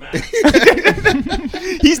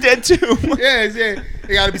 He's dead too. Yeah. It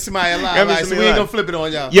gotta be somebody alive. Gotta be All right, so somebody we ain't alive. gonna flip it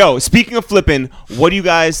on y'all. Yo, speaking of flipping, what do you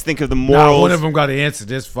guys think of the Nah, morals? one of them got to answer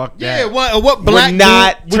this. Fuck that. Yeah. What black We're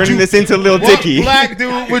not dude would turning you, this into Lil what Dicky. black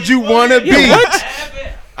dude would you wanna be? What?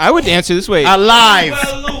 I would answer this way. Alive.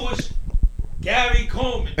 Lewis, Gary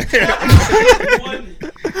Coleman.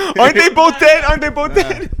 Aren't they both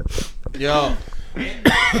dead? Yo.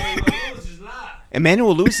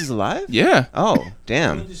 Emmanuel Lewis is alive? Yeah. Oh,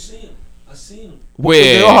 damn. I seen him.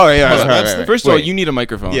 Wait. Oh, yeah, Hold on. right. First of all, Wait. you need a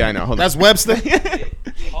microphone. Yeah, I know. Hold on. That's Webster.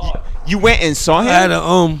 You went and saw I had him?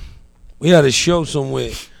 a we had a show somewhere.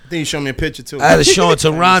 I think you showed me a picture too. I had a show in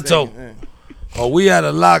Toronto. Yeah. Oh, we had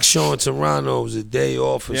a LOX show in Toronto. It was a day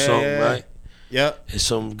off or Yeah, something, yeah. right? Yep. And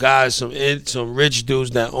some guys, some rich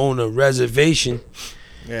dudes that own a reservation,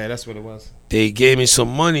 Yeah, that's what it was. they gave me some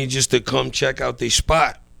money just to come check out their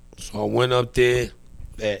spot. So I went up there.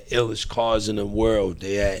 They had illest cars in the world.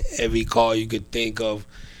 They had every car you could think of.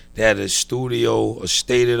 They had a studio, a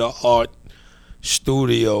state-of-the-art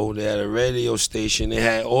studio. They had a radio station.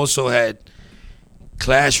 They also had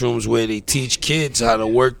classrooms where they teach kids how to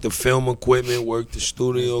work the film equipment, work the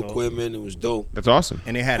studio equipment. It was dope. That's awesome.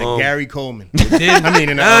 And they had a Gary Coleman. Then, I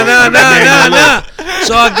mean, nah.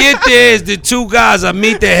 So I get there, it's the two guys. I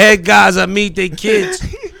meet the head guys. I meet their kids.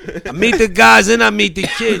 I meet the guys and I meet the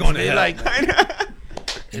kids.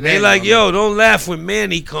 They like, yo, don't laugh when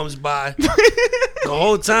Manny comes by. The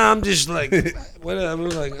whole time, I'm just like, whatever.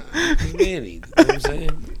 Like, it's Manny. You know what I'm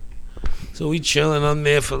saying? So we chilling. I'm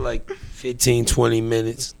there for like 15, 20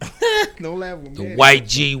 minutes. No laugh with The me. white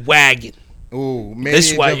G wagon. Ooh, man.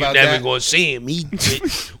 This is why you're never going to see him. He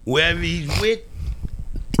wherever he's with.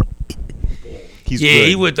 He's Yeah, good.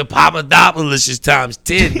 he with the Papadopoulos is times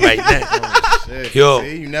 10 right now. Shit. Yo.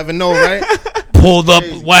 See, you never know, right? Pulled up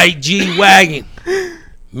a white G wagon.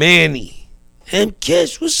 Manny. And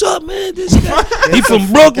Kiss, what's up, man? This guy. He from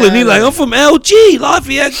Brooklyn. He like, I'm from LG,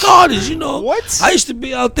 Lafayette Gardens, you know. What? I used to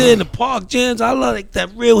be out there in the park jams. I like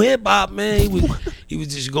that real hip hop, man. He was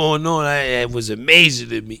just going on. It was amazing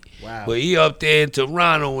to me. Wow. But he up there in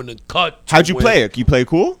Toronto in the cut. How'd you play it? You play it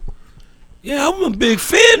cool? Yeah, I'm a big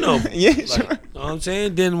fan of him. Yeah, Like, sure. you know what I'm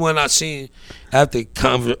saying? Then when I seen, after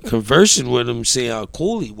conversing with him, seeing how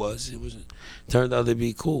cool he was, turned out to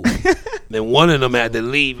be cool. Then one of them had to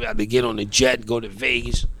leave, had to get on the jet and go to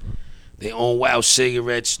Vegas. They own Wild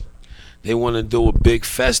Cigarettes. They want to do a big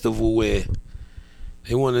festival where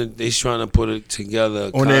they're trying to put it together.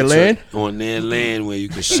 On their land? On their land where you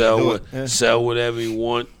can sell sell whatever you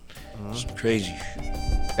want. It's crazy.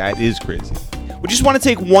 That is crazy. We just want to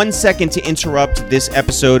take 1 second to interrupt this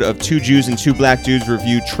episode of Two Jews and Two Black Dudes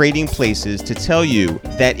Review Trading Places to tell you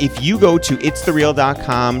that if you go to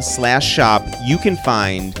itsthereal.com/shop, you can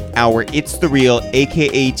find our It's The Real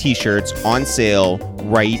aka t-shirts on sale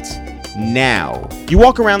right now. You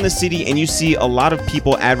walk around the city and you see a lot of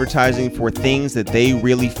people advertising for things that they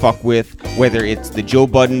really fuck with, whether it's the Joe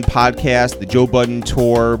Budden podcast, the Joe Budden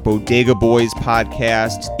tour, Bodega Boys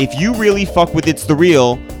podcast. If you really fuck with It's The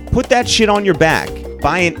Real, put that shit on your back.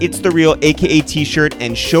 Buy an It's The Real aka t-shirt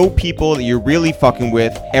and show people that you're really fucking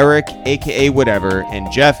with Eric aka whatever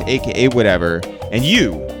and Jeff aka whatever, and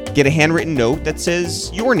you get a handwritten note that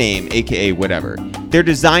says your name aka whatever. They're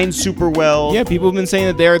designed super well. Yeah, people have been saying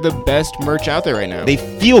that they're the best merch out there right now. They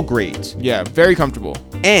feel great. Yeah, very comfortable.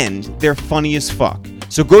 And they're funny as fuck.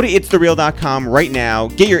 So go to itsthereal.com right now.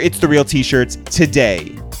 Get your It's The Real t-shirts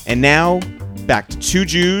today. And now, back to Two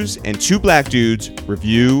Jews and Two Black Dudes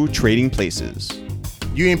Review Trading Places.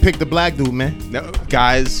 You ain't picked the black dude, man. No,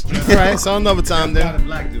 guys. All right, so another time Not a then.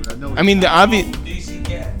 black dude. I know. I mean, the obvious.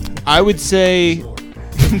 I would say.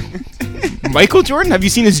 Michael Jordan? Have you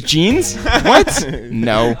seen his jeans? What?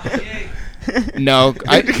 No. No.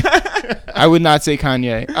 I would not say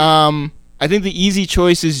Kanye. I think the easy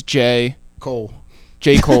choice is J. Cole.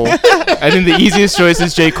 J. Cole. I think the easiest choice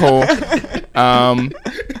is J. Cole.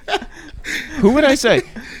 Who would I say?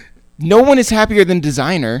 No one is happier than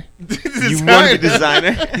Designer. You want the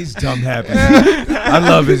Designer? He's dumb happy. I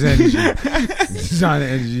love his energy. Designer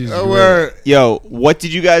energy is great. Yo, what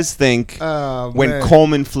did you guys think when man.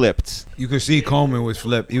 Coleman flipped? You could see Coleman was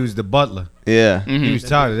flipped. He was the butler. Yeah. He was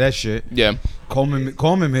tired of that shit. Yeah.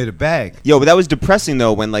 Coleman made a bag. Yo, but that was depressing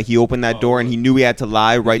though when like he opened that door and he knew he had to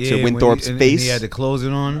lie right to Winthorpe's and face. he had to close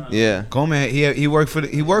it on him. Yeah. Coleman, he worked for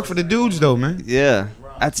the dudes though, man. Yeah.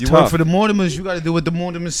 That's You tough. work for the Mortimers, you got to do what the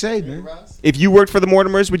Mortimers say, man. If you worked for the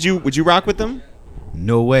Mortimers, would you rock with them?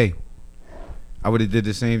 No way. I would have did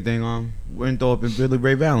the same thing on Winthorpe and Billy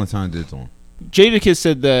Ray Valentine did to him. Jadakiss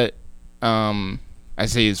said that. I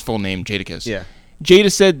say his full name, Jadakiss. Yeah.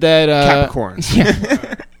 Jada said that. Capricorn.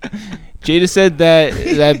 Yeah. Jada said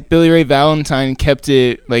that Billy Ray Valentine kept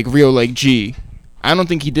it like real, like G. I don't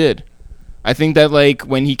think he did. I think that like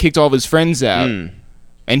when he kicked all of his friends out.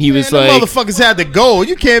 And he was Man, like, the motherfuckers had to go.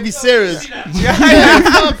 You can't be serious.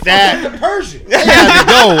 Fuck that. Persian. They had to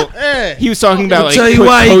go. Yeah. he was talking about like tell you put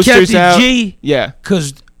why he kept posters it out. G. Yeah.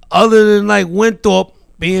 Cause other than like Winthorpe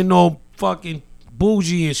being all fucking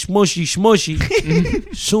bougie and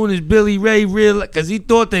smushy, soon as Billy Ray realized, cause he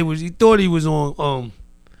thought he was on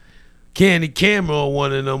Candid Camera or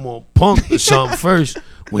one of them or Punk or something first.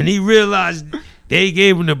 When he realized they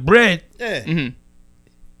gave him the bread, Yeah.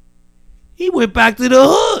 he went back to the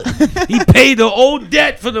hood. He paid the old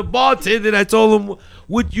debt for the bartender that told him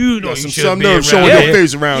what you know. Some nerve showing your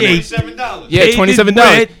face around Yeah, here. Yeah,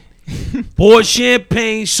 $27. Bought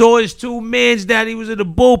champagne, saw his two mans that he was in the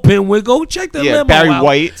bullpen with. Go check the Yeah, limo Barry out.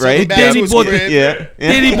 White, right? Then he bought the, Yeah.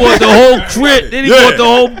 then he bought the whole crib. Then he bought the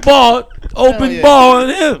whole bar, open yeah. bar on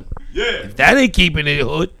him. Yeah. If that ain't keeping it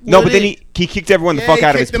hood. No, what but then is? he kicked everyone the Yeah, fuck he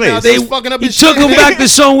out of his kicked them out. place. They was fucking up He his took shit. them back to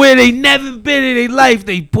somewhere they never been in their life.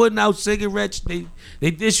 They putting out cigarettes. They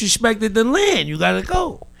disrespected the land. You gotta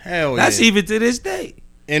go. Hell That's yeah. even to this day.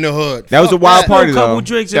 In the hood. That was a Fuck wild that. party, A couple though.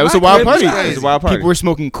 drinks. That in was my a wild crib. party. It was a wild party. People were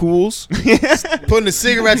smoking cools. Putting the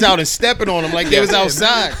cigarettes out and stepping on them like they was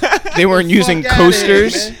outside. They weren't using Fuck outta here,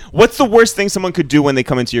 coasters. man. What's the worst thing someone could do when they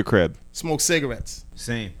come into your crib? Smoke cigarettes.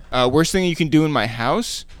 Same. Worst thing you can do in my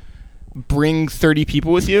house: bring 30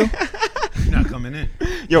 people with you. You're not coming in.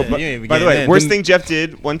 Yo, Yeah, you ain't even by the getting way, in. worst thing Jeff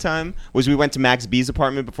did one time was we went to Max B's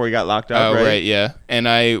apartment before he got locked up. Oh, right? right, yeah. And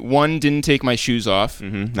I didn't take my shoes off.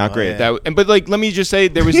 Not great. yeah. But like, let me just say,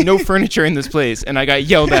 there was no furniture in this place, and I got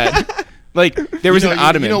yelled at. Like, there was an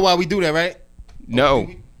ottoman. You know why we do that, right? No.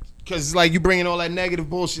 Because like you bringing all that negative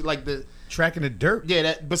bullshit, like the Tracking the dirt. yeah.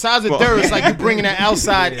 That besides the dirt, it's like you bringing that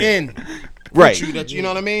outside in. Right. You know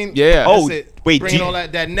what I mean? Yeah. Oh, That's it. wait, bringing do you- all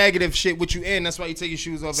that negative shit with you in. That's why you take your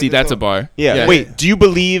shoes off. See, at the that's a door. bar. Yeah. Wait, do you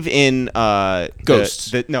believe in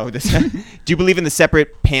Ghosts. do you believe in the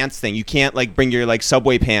separate pants thing? You can't like bring your like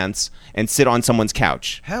subway pants and sit on someone's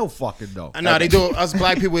couch. Hell fucking no. Nah, they do. Us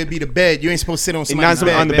black people, it'd be the bed. You ain't supposed to sit on Not somebody's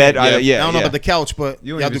something bed. on the bed either. Yeah. Yeah. I don't know yeah. about the couch, but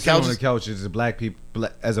You y'all don't do even sit on the couches. couch as a black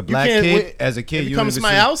as a You black can't- kid. wait, As a kid, if you you come don't to even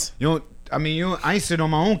my sit- house? You don't. I mean, I ain't sit on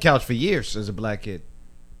my own couch for years as a black kid.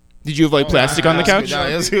 Did you have like plastic on the couch? Nah,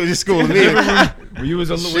 that's just cool with me. When you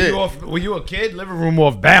was a Shit. when you a kid, living room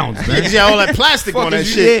off bounds, man. Niggas got all that plastic on that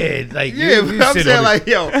shit. Yeah, like Yeah, you but I'm sit saying on like,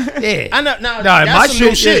 yo, yeah. I know. Nah, Nah, that's my some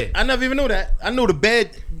new shit, shit. yeah. I never even knew that. I knew the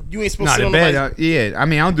bed. You ain't supposed Nah, to sit the on bed. nobody's. Yeah, I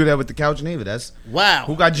mean, I don't do that with the couch neither. That's Wow.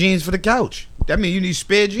 who got jeans for the couch. That mean you need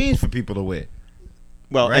spare jeans for people to wear.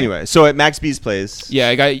 Well, Right. anyway, so at Max B's place. Yeah,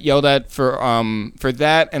 I got yelled at for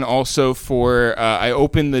that, and also for I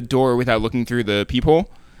opened the door without looking through the peephole,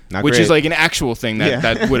 Not which great. is like an actual thing that Yeah.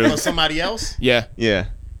 that would For have. somebody else, Yeah, Yeah.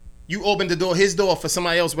 you opened the door, his door, for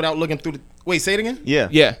somebody else without looking through the. Wait, say it again. Yeah.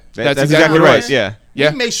 yeah, That's exactly what it right. was. Yeah.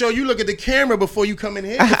 Yeah. You make sure you look at the camera before you come in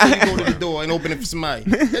here. Before you go to the door and open it for somebody.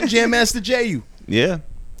 That Jam Master J, you. Yeah.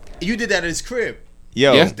 You did that at his crib.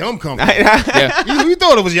 Yo. Yeah. It's dumb company. Yeah, You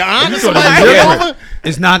thought it was your aunt or thought it was somebody your came aunt. over?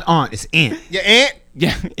 It's not aunt, it's aunt. Your aunt?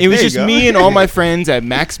 yeah. It was There you just go. me and all my friends at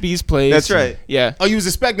Max B's place. That's right. Yeah. Oh, you was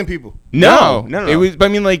expecting people. No. It was. But I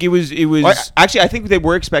mean, like it was. Well, actually, I think they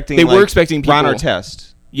were expecting. They were like, expecting Ron people.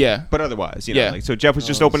 Artest, Yeah. but otherwise, you know, Yeah. like, so Jeff was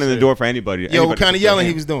just opening the door for anybody. Yo, what kind of yelling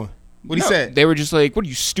he was doing? What he No, said? They were just like, "What are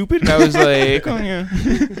you stupid?" And I was like, "Oh yeah."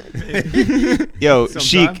 Yo,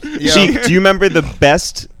 Sheek, Sheek, do you remember the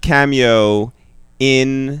best cameo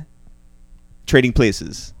in Trading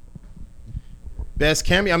Places? Best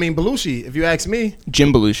cameo. I mean, Belushi, if you ask me.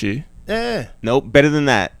 Jim Belushi. Yeah. Nope, better than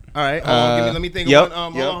that. All right. Hold on, let me think Yep,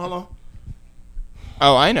 of one. yep. Hold on.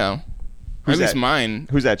 Oh, I know. At least that? mine.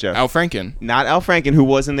 Who's that, Jeff? Al Franken. Not Al Franken, who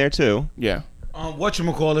was in there too. Yeah.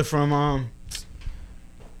 Whatchamacallit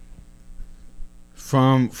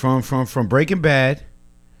from Breaking Bad.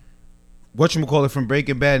 Whatchamacallit from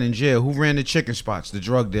Breaking Bad in jail. Who ran the chicken spots? The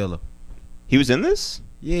drug dealer. He was in this?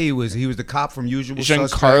 Yeah, he was. He was the cop from Usual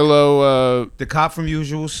Suspect. Giancarlo. The cop from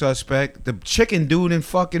Usual Suspect. The chicken dude in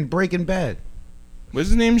fucking Breaking Bad. What's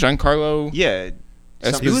his name? Giancarlo. Yeah.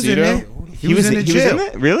 Esposito. He was in there. He was in the He was in jail.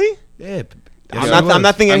 it? Really? Yeah. I'm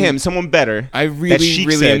not thinking of him. Someone better. I That really, Sheek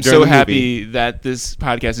really said am during so the happy that this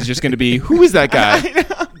podcast is just going to be, who is that guy?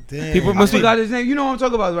 Damn. People I must be. forgot his name. You know what I'm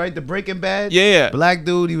talking about, right? The Breaking Bad. Yeah. Black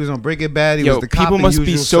dude. He was on Breaking Bad. He Yo, was the cop people in must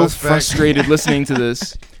be Usual so Suspect. frustrated listening to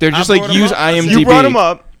this. They're just I like, brought him use up. IMDb. You brought him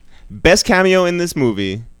up. Best cameo in this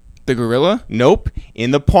movie. The gorilla? Nope.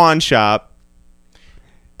 In the pawn shop.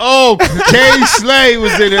 Oh, K Slay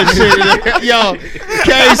was in that shit. Yo,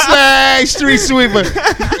 K Slay, street sweeper.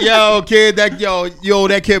 Yo, kid,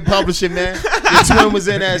 that kid publishing, man. The twin was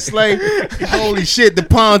in that Slay. Holy shit, the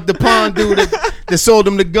pawn dude that sold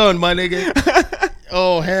him the gun, my nigga.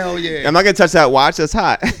 Oh hell yeah. I'm not gonna touch that watch. That's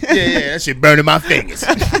hot. Yeah, that shit burning my fingers.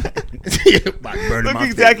 Look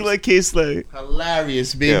exactly like K Slay.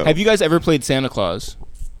 Hilarious, B. Yeah. Have you guys ever played Santa Claus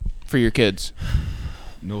for your kids?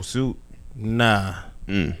 No suit. Nah.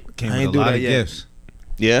 Came I with ain't a do lot that of yet. gifts.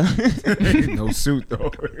 Yeah. No suit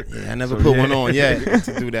though. Yeah, I never put one on yet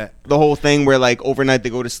to do that. The whole thing where like overnight they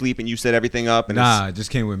go to sleep and you set everything up. And Nah, it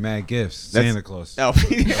just came with mad gifts. That's- Santa Claus. Oh.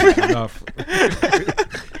 Enough.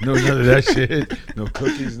 No, none of that shit. No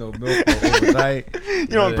cookies, no milk, no overnight. You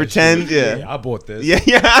don't pretend. Yeah. I bought this.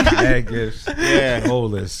 Yeah. Mad gifts. Yeah. Whole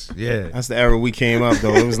list. Yeah. That's the era we came up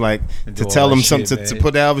though. It was like And to do all tell that them shit, something to man.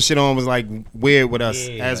 put the other shit on was like weird with us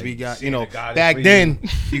Yeah, as like, we got, Santa got it back for then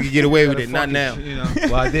you could get away with it, not Fucking now. shit, you know?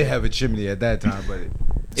 Well, I did have a chimney at that time, but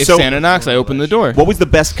If So- Santa knocks, I open the door. What was the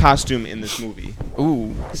best costume in this movie?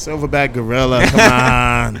 Ooh. Silverback gorilla, come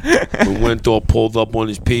on. When Winthrop pulled up on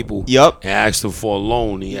his people Yup. and asked him for a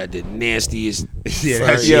loan, he had the nastiest. Yeah, fur.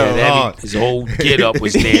 that He shit had every- hard. his whole get up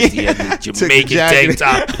was nasty. He had the Took the Jamaican tank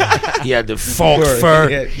jacket. top. He had the falk fur.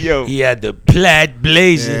 Yeah. Yo. He had the plaid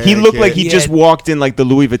blazer. Yeah. He looked like He he just had- walked in like the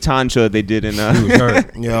Louis Vuitton show they did in he was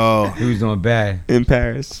hurt. Yo, He was doing bad. in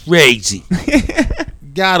Paris. Crazy.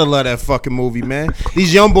 gotta love that fucking movie, man.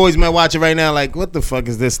 These young boys might watch it right now like, what the fuck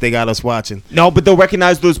is this they got us watching? No, but they'll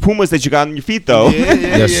recognize those Pumas that you got on your feet though.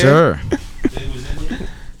 Yes, sir.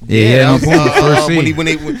 Yeah, no that was, boom, the first when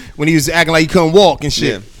scene. when he was acting like he couldn't walk and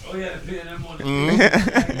Yeah. shit. Oh yeah, them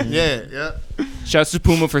on Yeah. Shouts to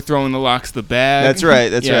Puma for throwing the locks the bag. That's right.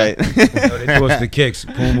 That's Yeah. right. No, they threw us the kicks.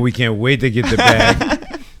 Puma, we can't wait to get the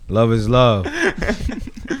bag. Love is love.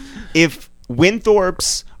 If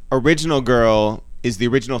Winthorpe's original girl is the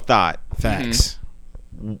original thought, Facts.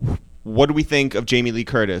 what do we think of Jamie Lee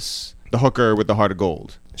Curtis, the hooker with the heart of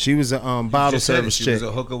gold? She was a bottle Just said it, service she chick. was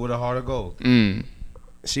a hooker with a heart of gold.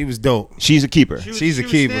 She was dope. She's a keeper. She's a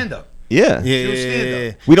keeper. Stand up. Yeah. Yeah, was yeah, stand-up.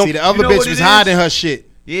 yeah. We don't- See, the other You know bitch what was it hiding is? her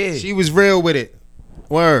shit. Yeah. She was real with it.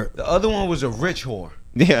 Word. The other one was a rich whore.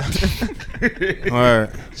 Yeah.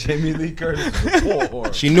 Word. Jamie Lee Curtis was a poor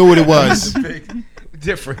whore. She knew what it was. Big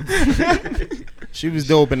difference. She was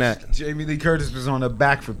dope in that. Jamie Lee Curtis was on her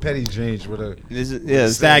back for petty change with a.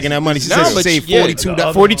 Stacking that money. She No, said but save yeah,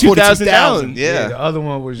 $42,000. Yeah. The other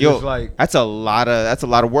one was Yo, just like. that's a lot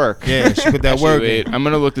of work. Yeah, she put that Actually, work wait, in. I'm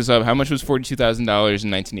gonna look this up. How much was $42,000 in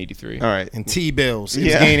 1983? All right. And T-bills. It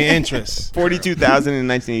was Yeah. gaining interest. 42,000 in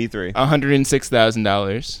 1983.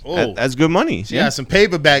 $106,000. Oh, That's good money. she had some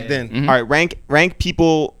paper back then. Mm-hmm. All right, rank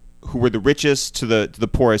people who were the richest to the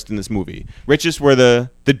poorest in this movie. Richest were the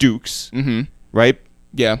Dukes, Mm-hmm. right?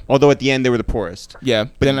 Yeah, Although at the end they were the poorest yeah.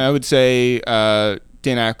 But then I would say Dan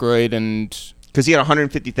Akroyd and because he had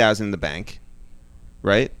 150,000 in the bank,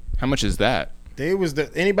 right? how much is that? They was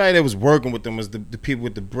anybody that was working with them was the people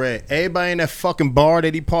with the bread. Everybody in that fucking bar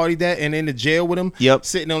that he partied at and in the jail with him, Yep.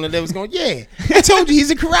 sitting on the left was going, yeah, I told you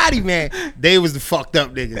he's a karate man. They was the fucked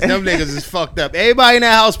up niggas. Them niggas is fucked up. Everybody in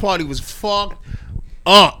that house party was fucked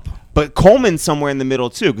up. But Coleman's somewhere in the middle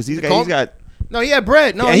too because he's got. No, he had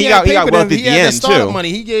bread. No, Yeah, he he had got paper. wealth at He the had that end, startup too. money.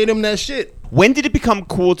 He gave them that shit. When did it become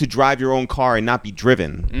cool to drive your own car and not be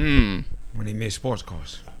driven? When they made sports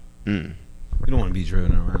cars. You don't want to be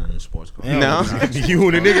driven around in a sports car. No. You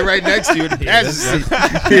and the nigga right next to you in the passenger seat.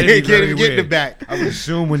 That'd He be can't very even get in the weird. back. I would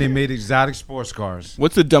assume when they made exotic sports cars.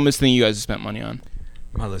 What's the dumbest thing you guys have spent money on?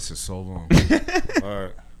 My list is so long.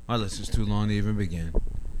 My list is too long to even begin.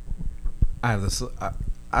 I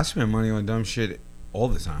spend money on dumb shit all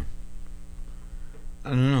the time. I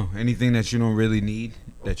don't know. Anything that you don't really need,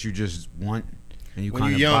 that you just want, and you When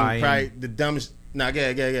kind you're of young, buy. probably the dumbest. Nah,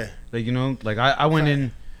 yeah. Like, you know, like I went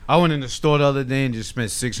in I went in the store the other day and just spent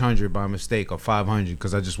 $600 by mistake or $500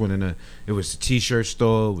 because I just went in it was a t-shirt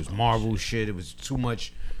store. It was Marvel shit. It was too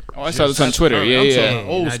much. Oh, I saw this on Twitter. Yeah.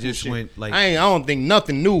 Old I school just shit. went like I don't think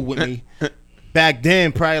nothing new with me. Back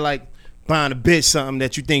then, probably like buying a bitch something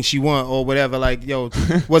that you think she want or whatever. Like, yo,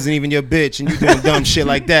 wasn't even your bitch, and you doing dumb shit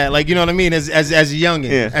like that. Like, you know what I mean? As a youngin,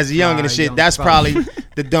 as a youngin and shit. That's probably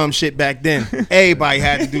the dumb shit back then. Everybody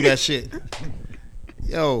had to do that shit.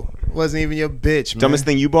 Yo, wasn't even your bitch, man. Dumbest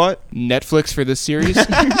thing you bought? Netflix for this series.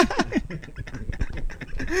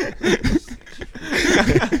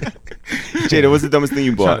 Jada, what's the dumbest thing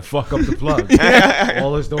you trying to bought? fuck up the plug.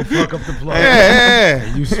 All this don't fuck up the plug.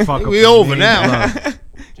 Yeah. You fuck up We the over main now. plug.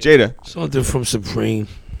 Jada, Something from Supreme.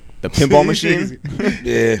 the pinball machine?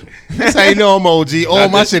 Yeah. That's how you know I'm OG. All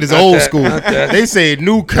my shit is old school. They say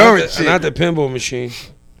new current shit. Not the pinball machine.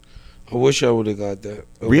 I wish I would have got that.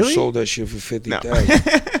 I would've Really? sold that shit for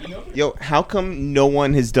 $50,000. Yo, how come no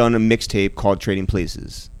one has done a mixtape called Trading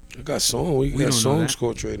Places? I got songs. We don't got know songs that.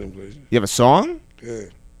 called Trading Places. You have a song? Yeah.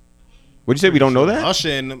 What'd you say? We don't know that? Usher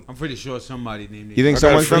and them. I'm pretty sure somebody named it. You think I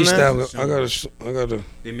got a someone's done that? freestyle. I got a.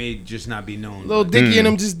 They may just not be known. Lil but- Dicky and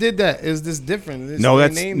them just did that. Is this different? This No,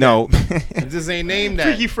 ain't that's named no. that. This ain't named that.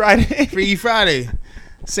 Freaky Friday. Freaky Friday.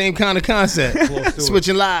 Same kind of concept. Close to it.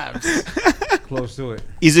 Switching lives. Close to it.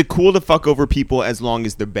 Is it cool to fuck over people as long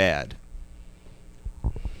as they're bad?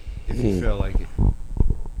 If you feel like it.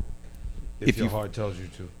 If If your you- heart tells you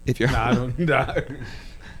to. If you're Nah, I don't. Nah.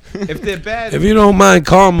 If they're bad, If you don't mind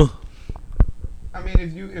karma, I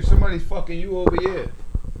mean, if somebody's fucking you over, yeah.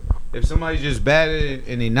 If somebody's just bad at it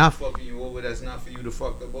and they not fucking you over, that's not for you to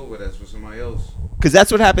fuck them over. That's for somebody else. because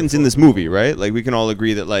that's what happens in this movie, right? Like we can all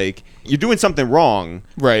agree that like you're doing something wrong,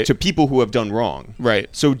 Right. to people who have done wrong. Right.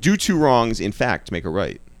 So do two wrongs, in fact, make a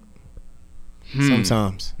right.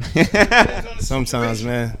 Sometimes. Sometimes,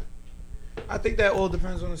 man. I think that all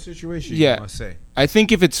depends on the situation. Yeah. I say. I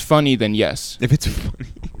think if it's funny, then yes. If it's funny,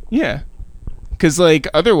 Yeah. Because like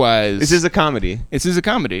otherwise, this is a comedy. This is a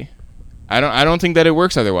comedy. I don't think that it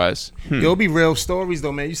works otherwise. Yo, it be real stories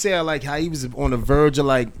though, man. You say like how he was on the verge of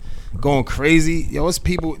like going crazy. Yo, it's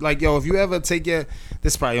people like yo. If you ever take your,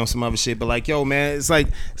 this is probably on some other shit, but like yo, man, it's like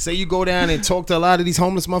say you go down and talk to a lot of these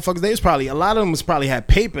homeless motherfuckers. They was probably a lot of them was probably had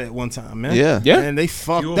paper at one time, man. Yeah. Yeah. And they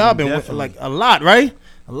fucked Few of up them, and went, definitely. like a lot, right?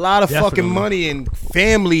 A lot of fucking Definitely. money and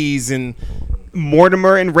families and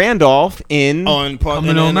Mortimer and Randolph in on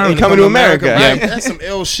Coming to America. Coming to America. Right? Yeah. That's some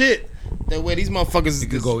ill shit. That way these motherfuckers could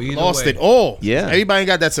just go either lost way. it all. Yeah. Everybody ain't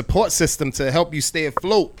got that support system to help you stay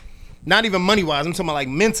afloat. Not even money wise. I'm talking about like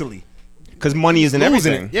mentally. because money isn't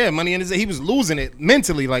Losing everything. it. Yeah, money in his he was losing it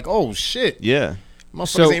mentally. Like, oh shit. Yeah. Motherfuckers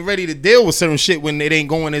So- ain't ready to deal with certain shit when it ain't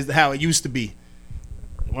going as how it used to be.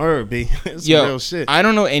 Word, B. It's some Yo, real shit. I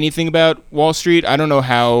don't know anything about Wall Street. I don't know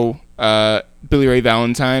how Billy Ray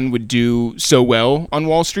Valentine would do so well on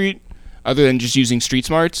Wall Street, other than just using street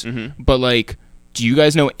smarts. But like, do you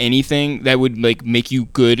guys know anything that would like make you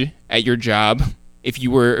good at your job if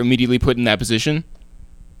you were immediately put in that position?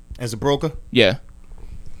 As a broker, Yeah.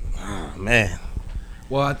 oh, man.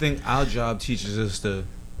 Well, I think our job teaches us to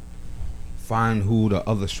find who the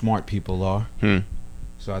other smart people are.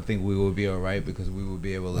 So I think we will be all right because we will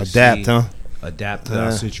be able to Adapt, see, huh? adapt to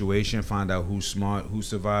our situation, find out who's smart, who's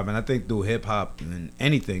surviving. And I think through hip hop and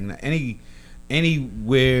anything,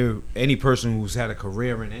 anywhere, any person who's had a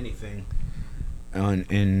career in anything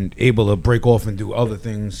and able to break off and do other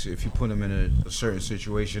things, if you put them in a certain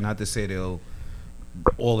situation, not to say they'll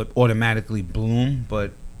all automatically bloom,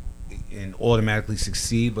 but and automatically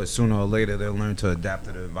succeed, but sooner or later they'll learn to adapt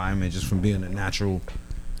to the environment just from being a natural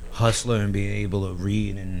hustler and being able to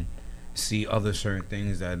read and see other certain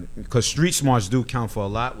things that because street smarts do count for a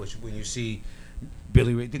lot, which when you see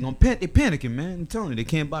Billy Ray, they're panicking, man. I'm telling you, they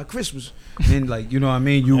can't buy Christmas. And like, you know what I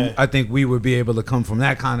mean? I think we would be able to come from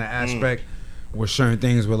that kind of aspect where certain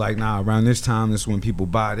things were like, nah, around this time, this is when people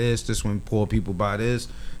buy this when poor people buy this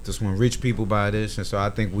when rich people buy this. And so I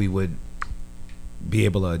think we would be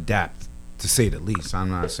able to adapt, to say the least. I'm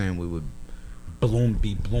not saying we would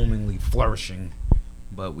be bloomingly flourishing,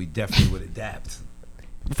 but we definitely would adapt.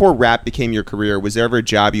 Before rap became your career, was there ever a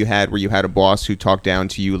job you had where you had a boss who talked down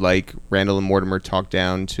to you like Randall and Mortimer talked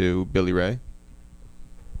down to Billy Ray?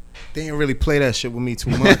 They didn't really play that shit with me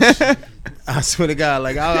too much. I swear to God,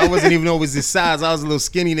 like I wasn't even always this size. I was a little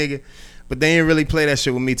skinny nigga, but they didn't really play that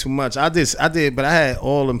shit with me too much. I did, but I had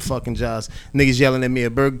all them fucking jobs. Niggas yelling at me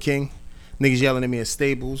at Burger King, niggas yelling at me at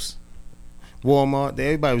Staples. Walmart.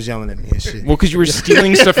 Everybody was yelling at me and shit. Well, because you were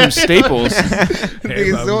stealing stuff from Staples.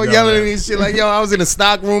 Niggas all yelling at me and shit. Like, yo, I was in the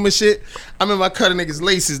stock room and shit. I remember I cut a nigga's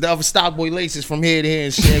laces, the other stock boy laces from here to here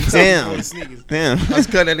and shit. Damn. I was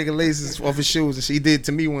cutting that nigga laces off his shoes and shit. He did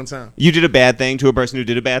to me one time. You did a bad thing to a person who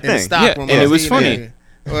did a bad In the thing. stock room. and I it was eating funny.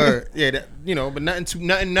 that. Yeah, that, you know, but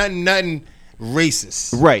nothing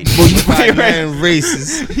racist. Right. Man,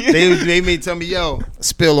 racist. They may tell me, yo,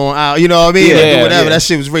 spill on out. You know what I mean? Yeah, Like, do whatever. yeah. That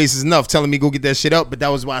shit was racist enough. Telling me go get that shit up, but that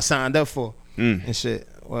was what I signed up for and shit.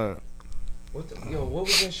 Word. What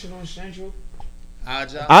was that shit on Central?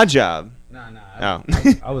 Odd job. Nah. Oh.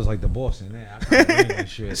 I was like the boss in there. I couldn't win that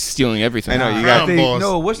shit. Stealing everything. I know, you got- I think- boss.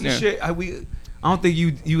 no, what's the Yeah. shit? I don't think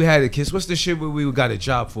you had a kiss. What's the shit where we got a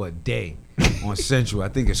job for a day on Central? I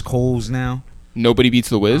think it's Kohl's now. Nobody beats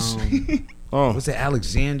the Wiz. Oh, What's it?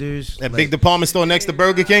 Alexander's. that big department store next to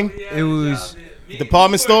Burger King. It was.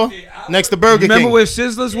 Department store next to Burger Remember King. where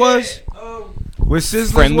Sizzlers was? Where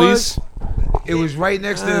Sizzlers Friendlies. was? It was right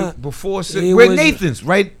next to before it Sizzlers. Where was- Nathan's,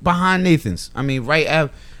 right behind Nathan's. I mean, right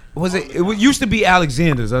out. Was it? It used to be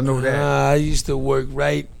Alexander's. I know that. I used to work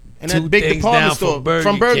right. And two that big things department down store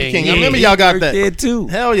from Burger King. I Yeah, remember he y'all got worked that. there too.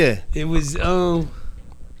 Hell yeah. It was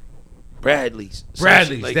Bradley's. Some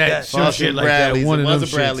Bradley's, shit like that some Fucking shit like Bradley's. that. One It of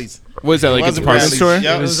was them a Bradley's. What is that, like a Was a department Bradley's. store?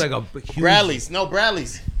 Yep. It was like a huge. Bradley's. No,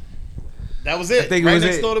 Bradley's. That was it. think it Right was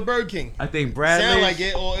next it. door to Burger King. I think Bradley's. Sound like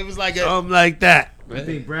it, or it was like a. Something like that. I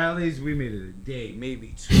think Bradley's. We made it a day,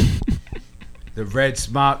 maybe two. The red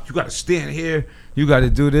smock. You got to stand here. You got to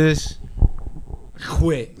do this.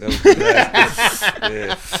 Quit.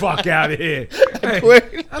 Fuck out of here.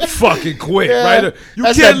 Quit. I fucking quit. Yeah. Right. You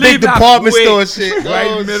That's can't that big leave. I department quit. store shit. Right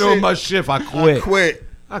in Oh, the middle of shit. my shift. I quit.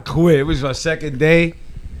 I quit. It was my second day.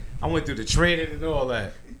 I went through the training and all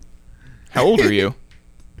that. How old are you?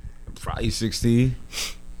 Probably 16.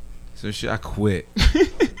 So shit, I quit.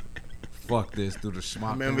 Fuck this. Through the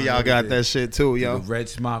smock. Remember y'all got that shit too, The yo. red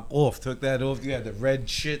smock off. Took that off. You had the red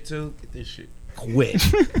shit too. Get this shit. Quit.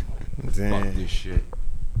 Damn. Fuck this shit.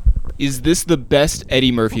 Is this the best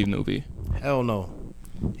Eddie Murphy movie? Hell no.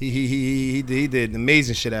 He did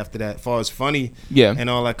amazing shit after that. As far as funny, Yeah. and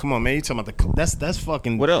all that. Come on, man. You talking about that's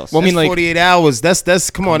fucking. What else? Well, I mean, That's like- 48 hours. That's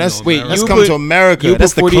come on. That's Wait, Let's you come put- to America. You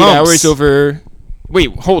That's put the 48 clumps. hours over.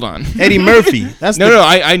 Wait, hold on. Eddie Murphy. That's No,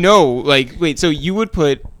 I know. Like, wait. So you would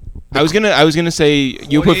put. I was gonna say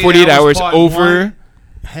you put 48 hours part over. one.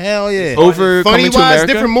 Hell yeah. Over funny Coming to wise,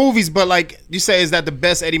 America? different movies, but like you say, is that the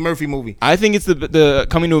best Eddie Murphy movie? I think it's the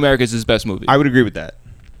Coming to America is his best movie. I would agree with that.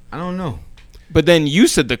 I don't know. But then you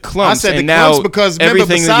said the clumps, I said the and now clumps because remember,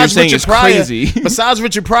 everything that you're besides saying Richard is Pryor, crazy. besides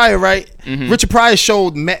Richard Pryor, right? Richard Pryor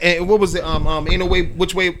showed what was it? In a way,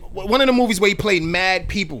 which way? One of the movies where he played mad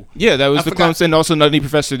people. Yeah, that was I the forgot. clumps, and also Nutty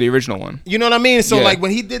Professor, the original one. You know what I mean? So Yeah. like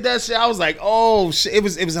when he did that shit, I was like, oh shit, it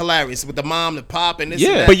was hilarious with the mom, the pop, and this. Yeah.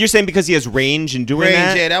 and that. But you're saying because he has range in doing Range,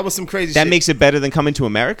 that, yeah, that was some crazy. that shit. makes it better than Coming to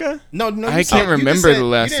America? No, you I said- can't you just remember said- the you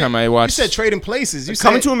last didn't- time I watched- You said Trading Places. You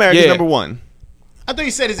Coming said, to America is Yeah. number one. I thought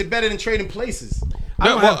you said, is it better than Trading Places? I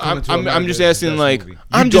No, don't well, have Coming to I'm America just as the asking, best like, movie.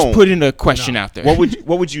 I'm You just don't. putting a question out there.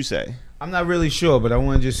 What would you say? I'm not really sure, but I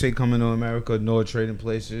want to just say Coming to America, no Trading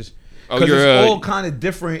Places. Oh, Because you're it's a- all kind of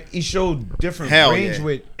different. He showed different Hell range yeah.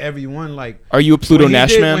 with everyone. Like Are you a Pluto when he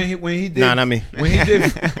Nash did- man? When he did, Nah, not me.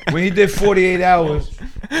 When he did 48 hours,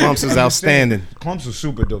 Clumps is outstanding. Clumps was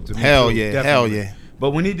super dope to me. Hell too, yeah, definitely. hell yeah.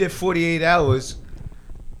 But when he did 48 hours,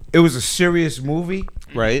 it was a serious movie.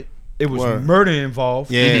 Right? It was Word. murder involved.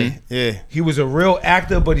 Yeah, yeah. He was a real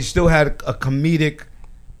actor, but he still had a comedic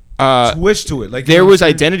twist to it. Like you There know what was I'm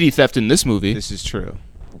saying? identity theft in this movie. This is true.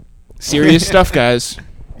 Serious stuff, guys.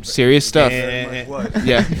 Serious stuff. Yeah.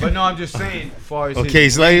 Yeah. But no, I'm just saying. As far as Okay,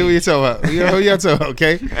 his Slay, who you talking about? Who you talking about?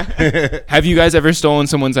 Okay. Have you guys ever stolen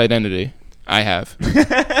someone's identity? I have.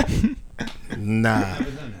 Nah,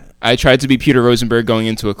 I tried to be Peter Rosenberg going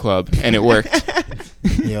into a club, and it worked.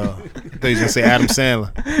 yo. I thought you was gonna say Adam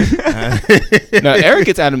Sandler. No, Eric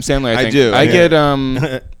gets Adam Sandler. I think. do, I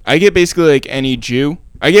yeah. I get basically like any Jew.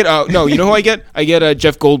 I get no. You know who I get? I get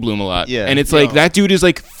Jeff Goldblum a lot. Yeah. And it's like that dude is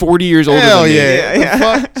like 40 years older Hell than me. yeah. Yeah. The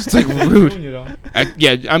fuck? It's like rude. Junior, though.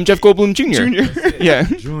 Yeah, I'm Jeff Goldblum Jr. Yeah,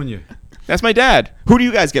 Junior. that's my dad. Who do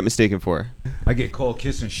you guys get mistaken for? I get called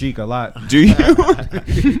Kiss and Sheek a lot. Do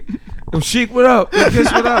you? Yo, Sheek, what up? Yo,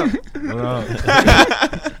 Kiss, what up? What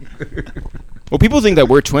up? Well, people think that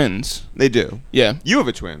we're twins. They do. Yeah, You have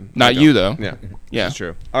a twin. not I you don't. though. Yeah. Yeah. That's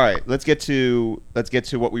true. All right, let's get to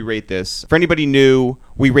what we rate this. For anybody new,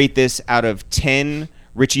 we rate this out of 10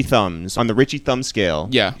 Richie Thumbs on the Richie Thumb scale.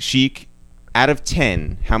 Yeah. Sheik, out of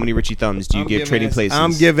 10, how many Richie Thumbs do you give Trading Places?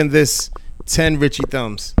 I'm giving this 10 Richie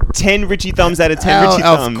Thumbs. 10 Richie Thumbs out of 10 Richie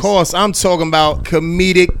Thumbs. Of course, I'm talking about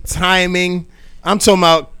comedic timing. I'm talking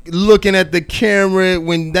about looking at the camera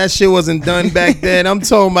when that shit wasn't done back then. I'm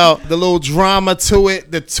talking about the little drama to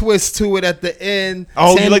it, the twist to it at the end.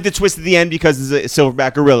 Oh, you like the twist at the end because it's a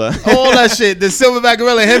silverback gorilla. All that shit. The silverback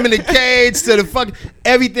gorilla, him in the cage, to the fuck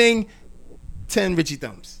everything. 10 Richie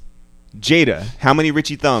Thumbs. Jada, how many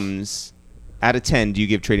Richie Thumbs out of 10 do you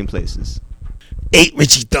give Trading Places? 8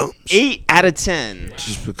 Richie Thumbs. 8 out of 10.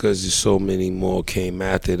 Just because there's so many more came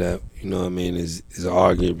after that, you know what I mean, is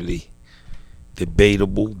arguably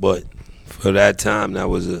debatable, but for that time, I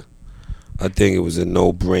think it was a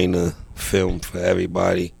no-brainer film for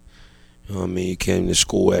everybody. You know what I mean? You came to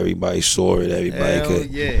school, everybody saw it,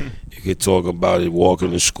 you could talk about it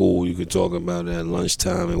walking to school, you could talk about it at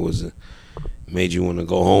lunchtime. It made you want to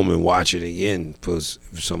go home and watch it again, because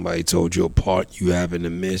if somebody told you a part you happened to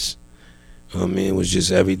miss, you know what I mean, it was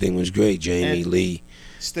just, everything was great. Jamie Lee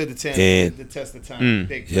stood the test of time.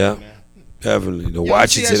 Big yeah. man. Definitely. To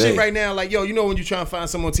watch it today. That shit right now, like, you know when you try to find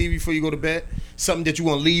something on TV before you go to bed, something that you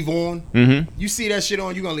want to leave on, you see that shit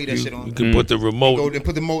on, you going to leave that shit on. You can put the remote. Go and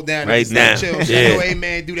put the remote down. Right now. Chill. Yeah. Yo, hey,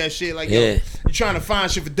 man, do that shit. Like, yo, you trying to find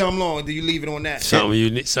shit for dumb long, do you leave it on that? Something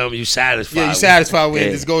you satisfied Yeah, you satisfied with it.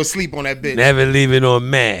 Just go to sleep on that bitch. Never leave it on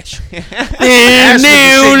MASH. Hell yeah.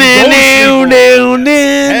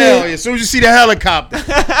 As soon as you see the helicopter.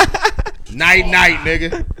 Night,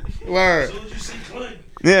 nigga. Word.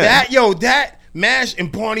 Yeah. That MASH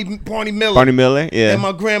and Barney Miller. Barney Miller, yeah. At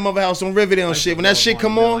my grandmother's house on Riverdale and shit. When that shit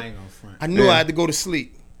come on, I knew I had to go to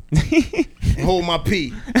sleep. And hold my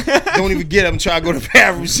pee. Don't even get up and try to go to the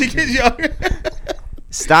bathroom. She gets young.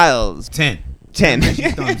 Styles. 10.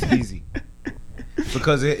 Richie Thumbs easy.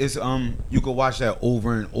 Because it's you could watch that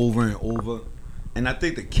over and over and over. And I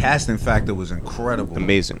think the casting factor was incredible.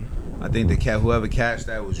 Amazing. I think whoever cast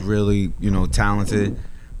that was really, talented.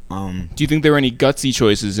 Do you think there were any gutsy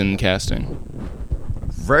choices in casting?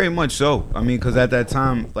 Very much so. I mean, because at that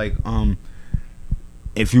time, like,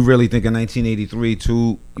 if you really think of 1983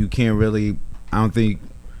 too, you can't really. I don't think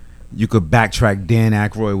you could backtrack Dan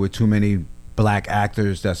Akroyd with too many black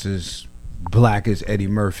actors that's as black as Eddie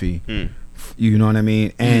Murphy. You know what I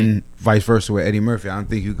mean? And vice versa with Eddie Murphy. I don't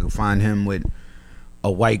think you could find him with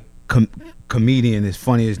a white comedian as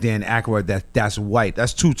funny as Dan Akroyd. That's white.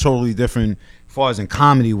 That's two totally different. As far as in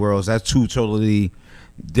comedy worlds, that's two totally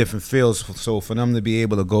different fields. So for them to be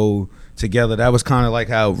able to go together, that was kind of like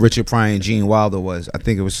how Richard Pryor and Gene Wilder was. I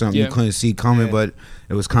think it was something you couldn't see coming, but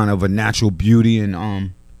it was kind of a natural beauty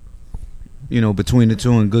and between the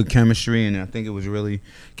two and good chemistry. And I think it was really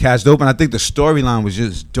cast dope. And I think the storyline was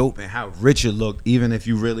just dope and how Richard looked. Even if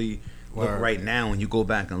you really look right now, when you go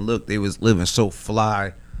back and look, they was living so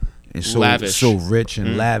fly and so lavish. So rich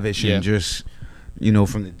and lavish and just.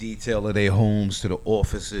 From the detail of their homes to the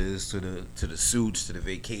offices to the suits to the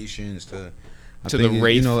vacations to the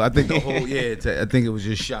race. I think the whole I think it was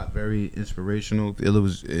just shot very inspirational.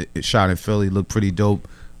 It shot in Philly, looked pretty dope.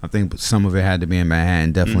 I think some of it had to be in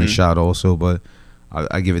Manhattan, definitely shot also, but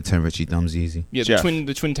I give it 10 Richie Thumbs easy. Yeah,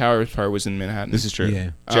 the Twin Towers part was in Manhattan. This is true.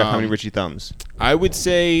 Yeah. Jeff, how many Richie Thumbs? I would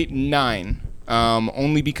say 9.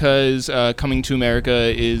 Only because Coming to America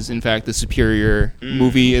is in fact the superior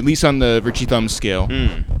movie, at least on the Richie Thumbs scale,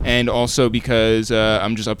 and also because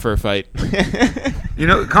I'm just up for a fight.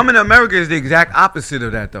 Coming to America is the exact opposite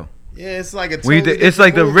of that, though. Yeah, it's like it's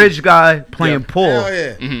like the rich guy playing Paul. Hell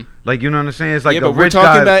yeah. Mm-hmm. Like, you know what I'm saying? It's like but we're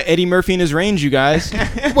talking about Eddie Murphy and his range, you guys.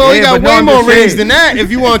 Well, he got way more range than that. If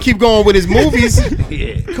you want to keep going with his movies,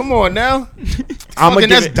 come on now.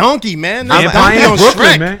 That's Donkey, man. That's Donkey on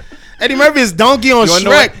Shrek. Man. Eddie Murphy is Donkey on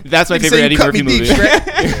Shrek. That's my favorite Eddie Murphy movie.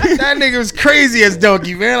 That nigga was crazy as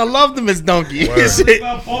Donkey, man. I loved him as Donkey.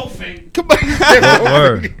 Come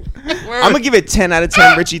on. I'm going to give it 10 out of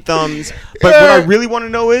 10 Richie Thumbs. But what I really want to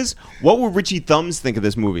know is, what would Richie Thumbs think of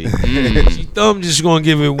this movie? Richie Thumb just going to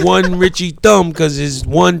give it 1 Richie Thumb because his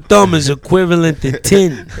 1 thumb is equivalent to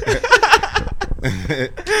 10.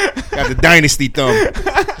 Got the dynasty thumb.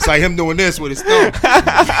 It's like him doing this with his thumb.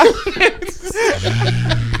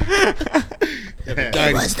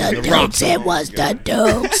 It was the Dukes. It was the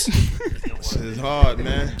Dukes. This is hard,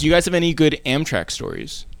 man. Do you guys have any good Amtrak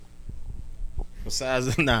stories?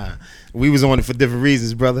 Besides, we was on it for different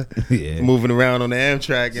reasons, brother. Moving around on the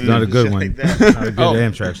Amtrak and not a good one. Like that. Not a good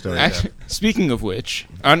Amtrak story. Speaking of which,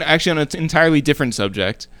 on an entirely different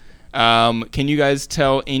subject, can you guys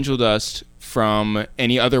tell Angel Dust from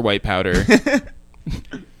any other white powder?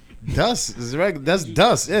 Dust is regular. That's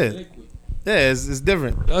dust. Yeah, it's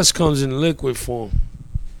different. Dust comes in liquid form.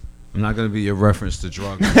 I'm not gonna be your reference to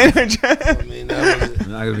drugs. I mean, I'm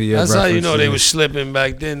not gonna be your that's how you reference know to they this. were slipping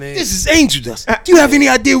back then. This is angel dust. Do you have any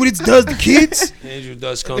idea what it does to kids? Angel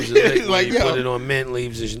dust comes to lick Like, when you yo. put it on mint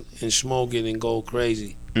leaves and smoke it and go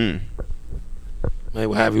crazy. Might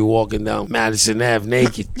have you walking down Madison Ave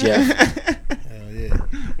naked, Jeff. Hell yeah.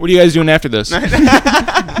 What are you guys doing after this?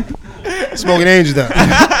 Smoking angel dust.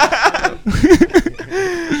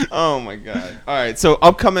 Oh my god! All right, so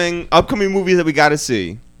upcoming movies that we gotta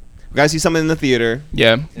see. We gotta see something in the theater.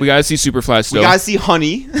 Yeah, we gotta see Superfly still. We gotta see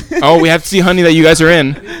Honey. Oh, we have to see Honey that you guys are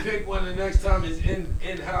in. Pick one the next time is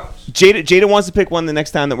in-house. Jada wants to pick one the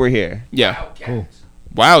next time that we're here. Yeah, Cool.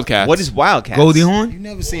 Wildcats. What is Wildcats? Goldie Hawn? You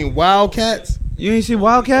never seen Wildcats? You ain't seen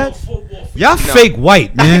Wildcats? Y'all fake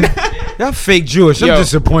white, man. Y'all fake Jewish. I'm Yo,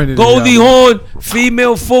 disappointed. in Goldie y'all. Hawn,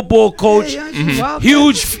 female football coach. Yeah, y'all seen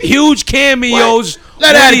Wildcats? Huge cameos.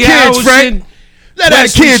 Let out the Woody kids, Harrelson, Frank. Let out the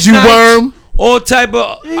Wesley kids, you Snipes, worm. All type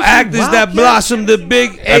of actors that Wildcats? blossomed the big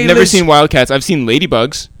A-list. I've never seen Wildcats. I've seen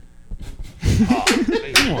Ladybugs.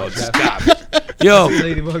 Yo,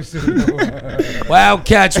 Ladybugs too.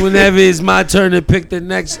 Wildcats, whenever it's my turn to pick the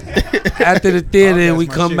next after the theater and we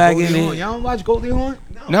That's my come shit, back Goldie in Hawn. here. Y'all don't watch Goldie Hawn?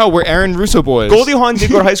 No, we're Aaron Russo boys. Goldie Hawn did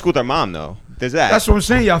go to high school with her mom, though. There's that. That's what I'm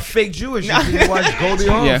saying. Y'all fake Jewish. You didn't watch Goldie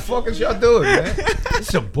Hawn? Yeah. What the fuck is y'all doing, man? This is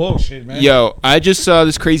some bullshit, man. Yo, I just saw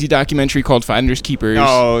this crazy documentary called Finders Keepers.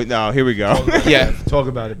 Oh no! Here we go. Yeah. Talk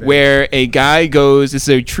about it, man. Where a guy goes, this is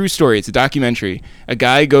a true story, it's a documentary. A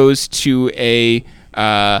guy goes to an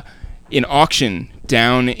auction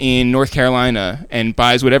down in North Carolina and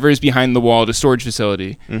buys whatever is behind the wall at a storage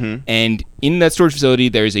facility. And in that storage facility,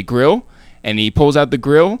 there's a grill, and he pulls out the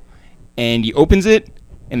grill, and he opens it,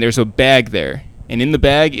 and there's a bag there. And in the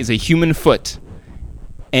bag is a human foot.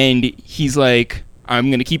 And he's like, I'm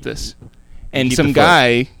going to keep this. And Keep some the foot.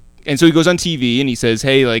 guy, and so he goes on TV and he says,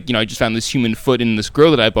 hey, like, you know, I just found this human foot in this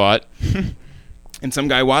grill that I bought. And some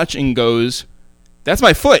guy watching goes, that's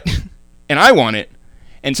my foot, and I want it.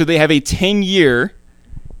 And so they have a 10-year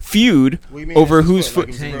feud What do you mean over that's whose his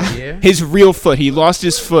foot? foot. Like it was Yeah. His real foot. He lost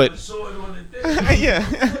his foot. Yeah.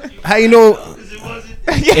 How you know?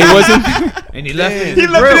 It wasn't. And he left it in He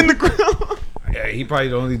the left grill. it in the grill. Yeah, he probably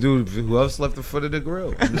the only dude who else left the foot of the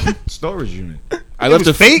grill in the storage unit. I left was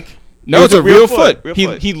a fake? No, It it's was a real foot. Real He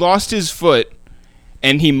foot. he lost his foot,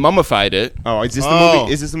 and he mummified it. Oh, is this the Oh.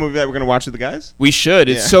 movie? Is this the movie that we're gonna watch with the guys? We should.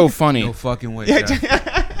 It's Yeah. so funny. No fucking way,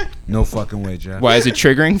 Jeff. No fucking way, Jeff. Why is it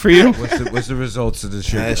triggering for you? What's the results of this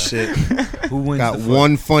shit? That Jeff? shit Who wins got the foot?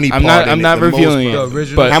 one funny I'm part. not in it, the most revealing part. The it.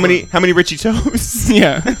 original But How many Richie Toes?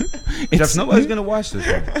 yeah, Jeff, it's, nobody's gonna watch this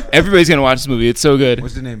one. everybody's gonna watch this movie. It's so good.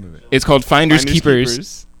 What's the name of it? It's called Finders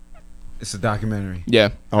Keepers. It's a documentary. Yeah,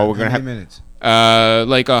 Oh, we're How gonna many have. minutes.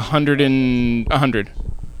 like 100.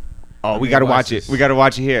 Oh, we I gotta gotta watch watch it. this. We gotta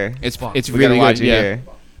watch it here. It's Fuck. it's We really gotta watch good. it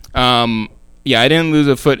Yeah. here. Yeah, I didn't lose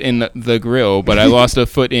a foot in the grill, but I lost a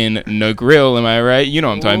foot in the grill. Am I right? You know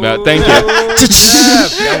what I'm talking about. Thank you.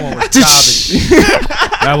 Jeff, that one was garbage.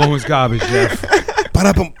 That one was garbage, Jeff.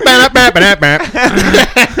 Ba-da-bum, ba-da-ba-ba-da-ba.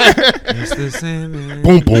 It's the Sandman.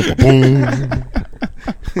 Boom, boom, boom.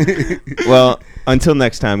 Well, until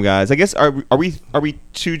next time, guys. I guess are we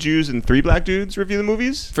 2 Jews and 3 black dudes review the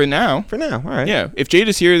movies For now. for now? All right. Yeah. If Jade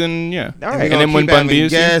is here, then yeah. All We right. And then gonna when keep having Bunby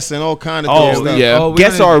is here- guests and all kind of Oh, good stuff. yeah. we're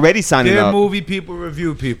Guests gonna- are already signing Dear up. movie people,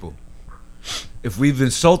 review people. If we've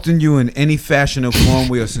insulted you in any fashion or form,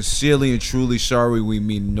 we are sincerely and truly sorry. We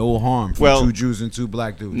mean no harm from Well, 2 Jews and 2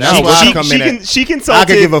 black dudes. That's She- where I she- come she in can- at. she I consulted.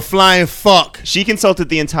 could give a flying fuck. She consulted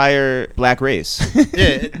the entire black race.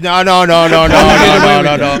 Yeah. No.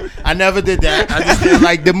 I never did that. I just did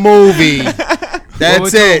like the movie.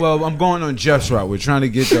 That's it. Well, I'm going on Jeff's route. We're trying to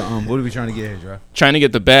get the what are we trying to get here, Jeff? Trying to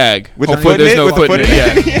get the bag. With the Hopefully foot in there's it? no With the foot in foot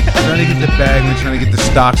it. in Yeah. it? We're trying to get the bag. We're trying to get the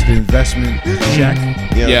stocks, the investment check.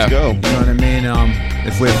 Yeah, Yeah. let's go. You know what I mean?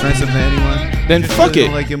 If we're offensive to anyone, Then just fuck really it.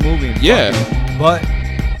 don't like your movie. And Yeah. fuck it. But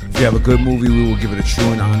if you have a good movie, we will give it a true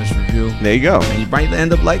and honest review. There you go. And you might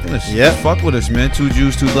end up liking us. Yep. Just fuck with us, man. 2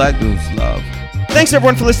 Jews, 2 black dudes. Love. Thanks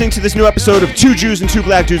everyone for listening to this new episode of 2 Jews and 2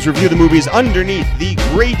 Black Dudes review the movies underneath the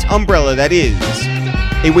great umbrella that is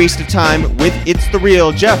A Waste of Time with It's the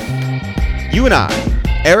Real. Jeff, you and I,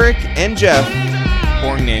 Eric and Jeff,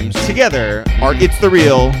 Boring names. together are It's the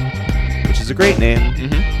Real, which is a great name.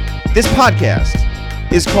 This podcast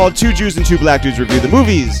is called 2 Jews and 2 Black Dudes review the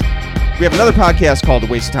movies. We have another podcast called A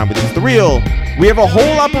Waste of Time with It's the Real. We have a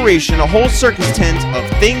whole operation, a whole circus tent of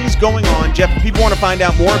things going on. Jeff, if people want to find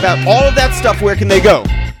out more about all of that stuff, where can they go?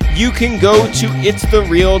 You can go to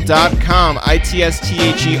itsthereal.com,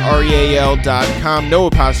 ITSTHEREAL.com. No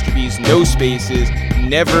apostrophes, no spaces,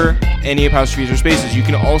 never any apostrophes or spaces. You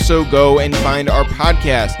can also go and find our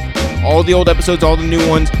podcast. All the old episodes, all the new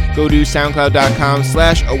ones, go to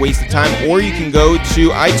soundcloud.com/awasteoftime, or you can go to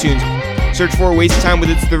iTunes, search for A Waste of Time with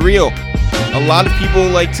It's The Real. A lot of people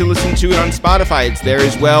like to listen to it on Spotify. It's there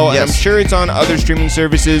as well, and I'm sure it's on other streaming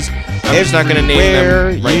services. I'm just not going to name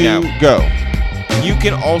them right now. Go. You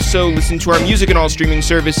can also listen to our music on all streaming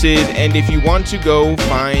services, and if you want to go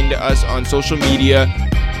find us on social media,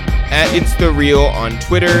 at It's The Real on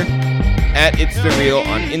Twitter, at It's The Real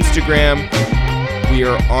on Instagram. We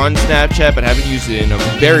are on Snapchat, but haven't used it in a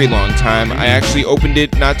very long time. I actually opened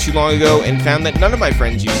it not too long ago and found that none of my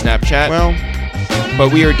friends use Snapchat. Well,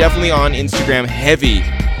 but we are definitely on Instagram heavy.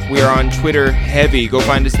 We are on Twitter heavy. Go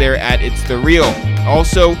find us there at It's The Real.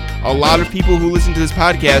 Also, a lot of people who listen to this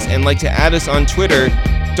podcast and like to add us on Twitter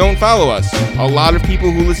don't follow us. A lot of people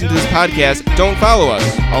who listen to this podcast don't follow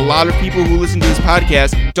us. A lot of people who listen to this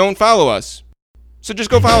podcast don't follow us. So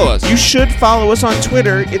just go follow us. you should follow us on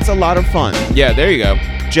Twitter. It's a lot of fun. Yeah, there you go.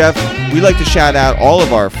 Jeff, we like to shout out all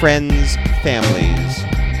of our friends, families,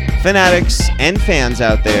 fanatics, and fans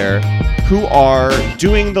out there who are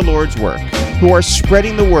doing the Lord's work, who are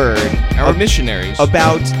spreading the word. Our missionaries.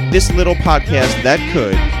 About this little podcast that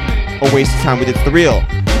could, A Waste of Time with It's The Real.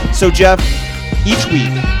 So, Jeff, each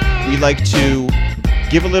week we like to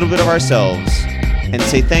give a little bit of ourselves and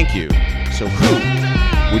say thank you. So who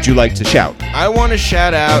would you like to shout? I want to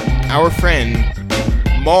shout out our friend,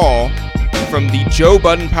 Maul, from the Joe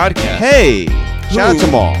Budden podcast. Hey, shout out to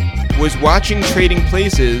Maul. Was watching Trading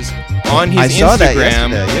Places on his Instagram. I saw that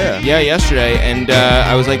yesterday, Yeah, yesterday. And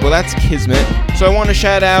I was like, well, that's kismet. So I want to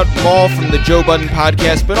shout out Maul from the Joe Budden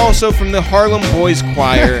podcast, but also from the Harlem Boys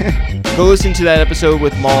Choir. Go listen to that episode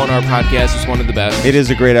with Maul on our podcast. It's one of the best. It is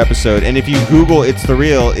a great episode. And if you Google It's The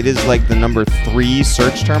Real, it is like the number 3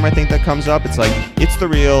 search term, I think, that comes up. It's like, It's The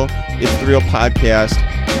Real podcast,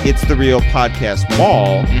 It's The Real podcast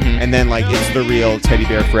Maul, and then like It's The Real Teddy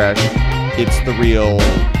Bear Fresh, It's The Real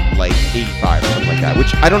like 85 or something like that,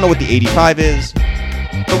 which I don't know what the 85 is.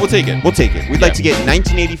 But we'll take it. We'll take it. We'd like to get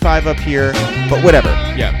 1985 up here, but whatever.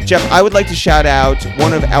 Yeah. Jeff, I would like to shout out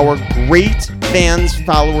one of our great fans,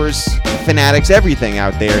 followers, fanatics, everything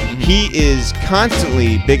out there. He is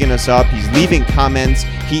constantly bigging us up. He's leaving comments.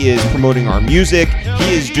 He is promoting our music.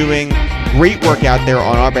 He is doing great work out there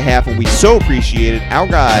on our behalf, and we so appreciate it. Our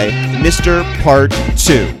guy, Mr. Part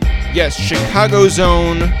 2. Yes, Chicago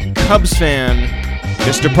Zone Cubs fan.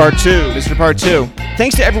 Mr. Part 2. Mr. Part 2.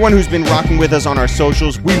 Thanks to everyone who's been rocking with us on our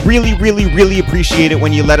socials. We really, really, really appreciate it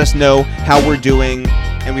when you let us know how we're doing.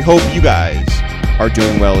 And we hope you guys are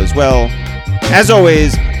doing well as well. As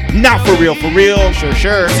always, not for real, for real.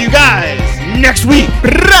 Sure. See you guys next week.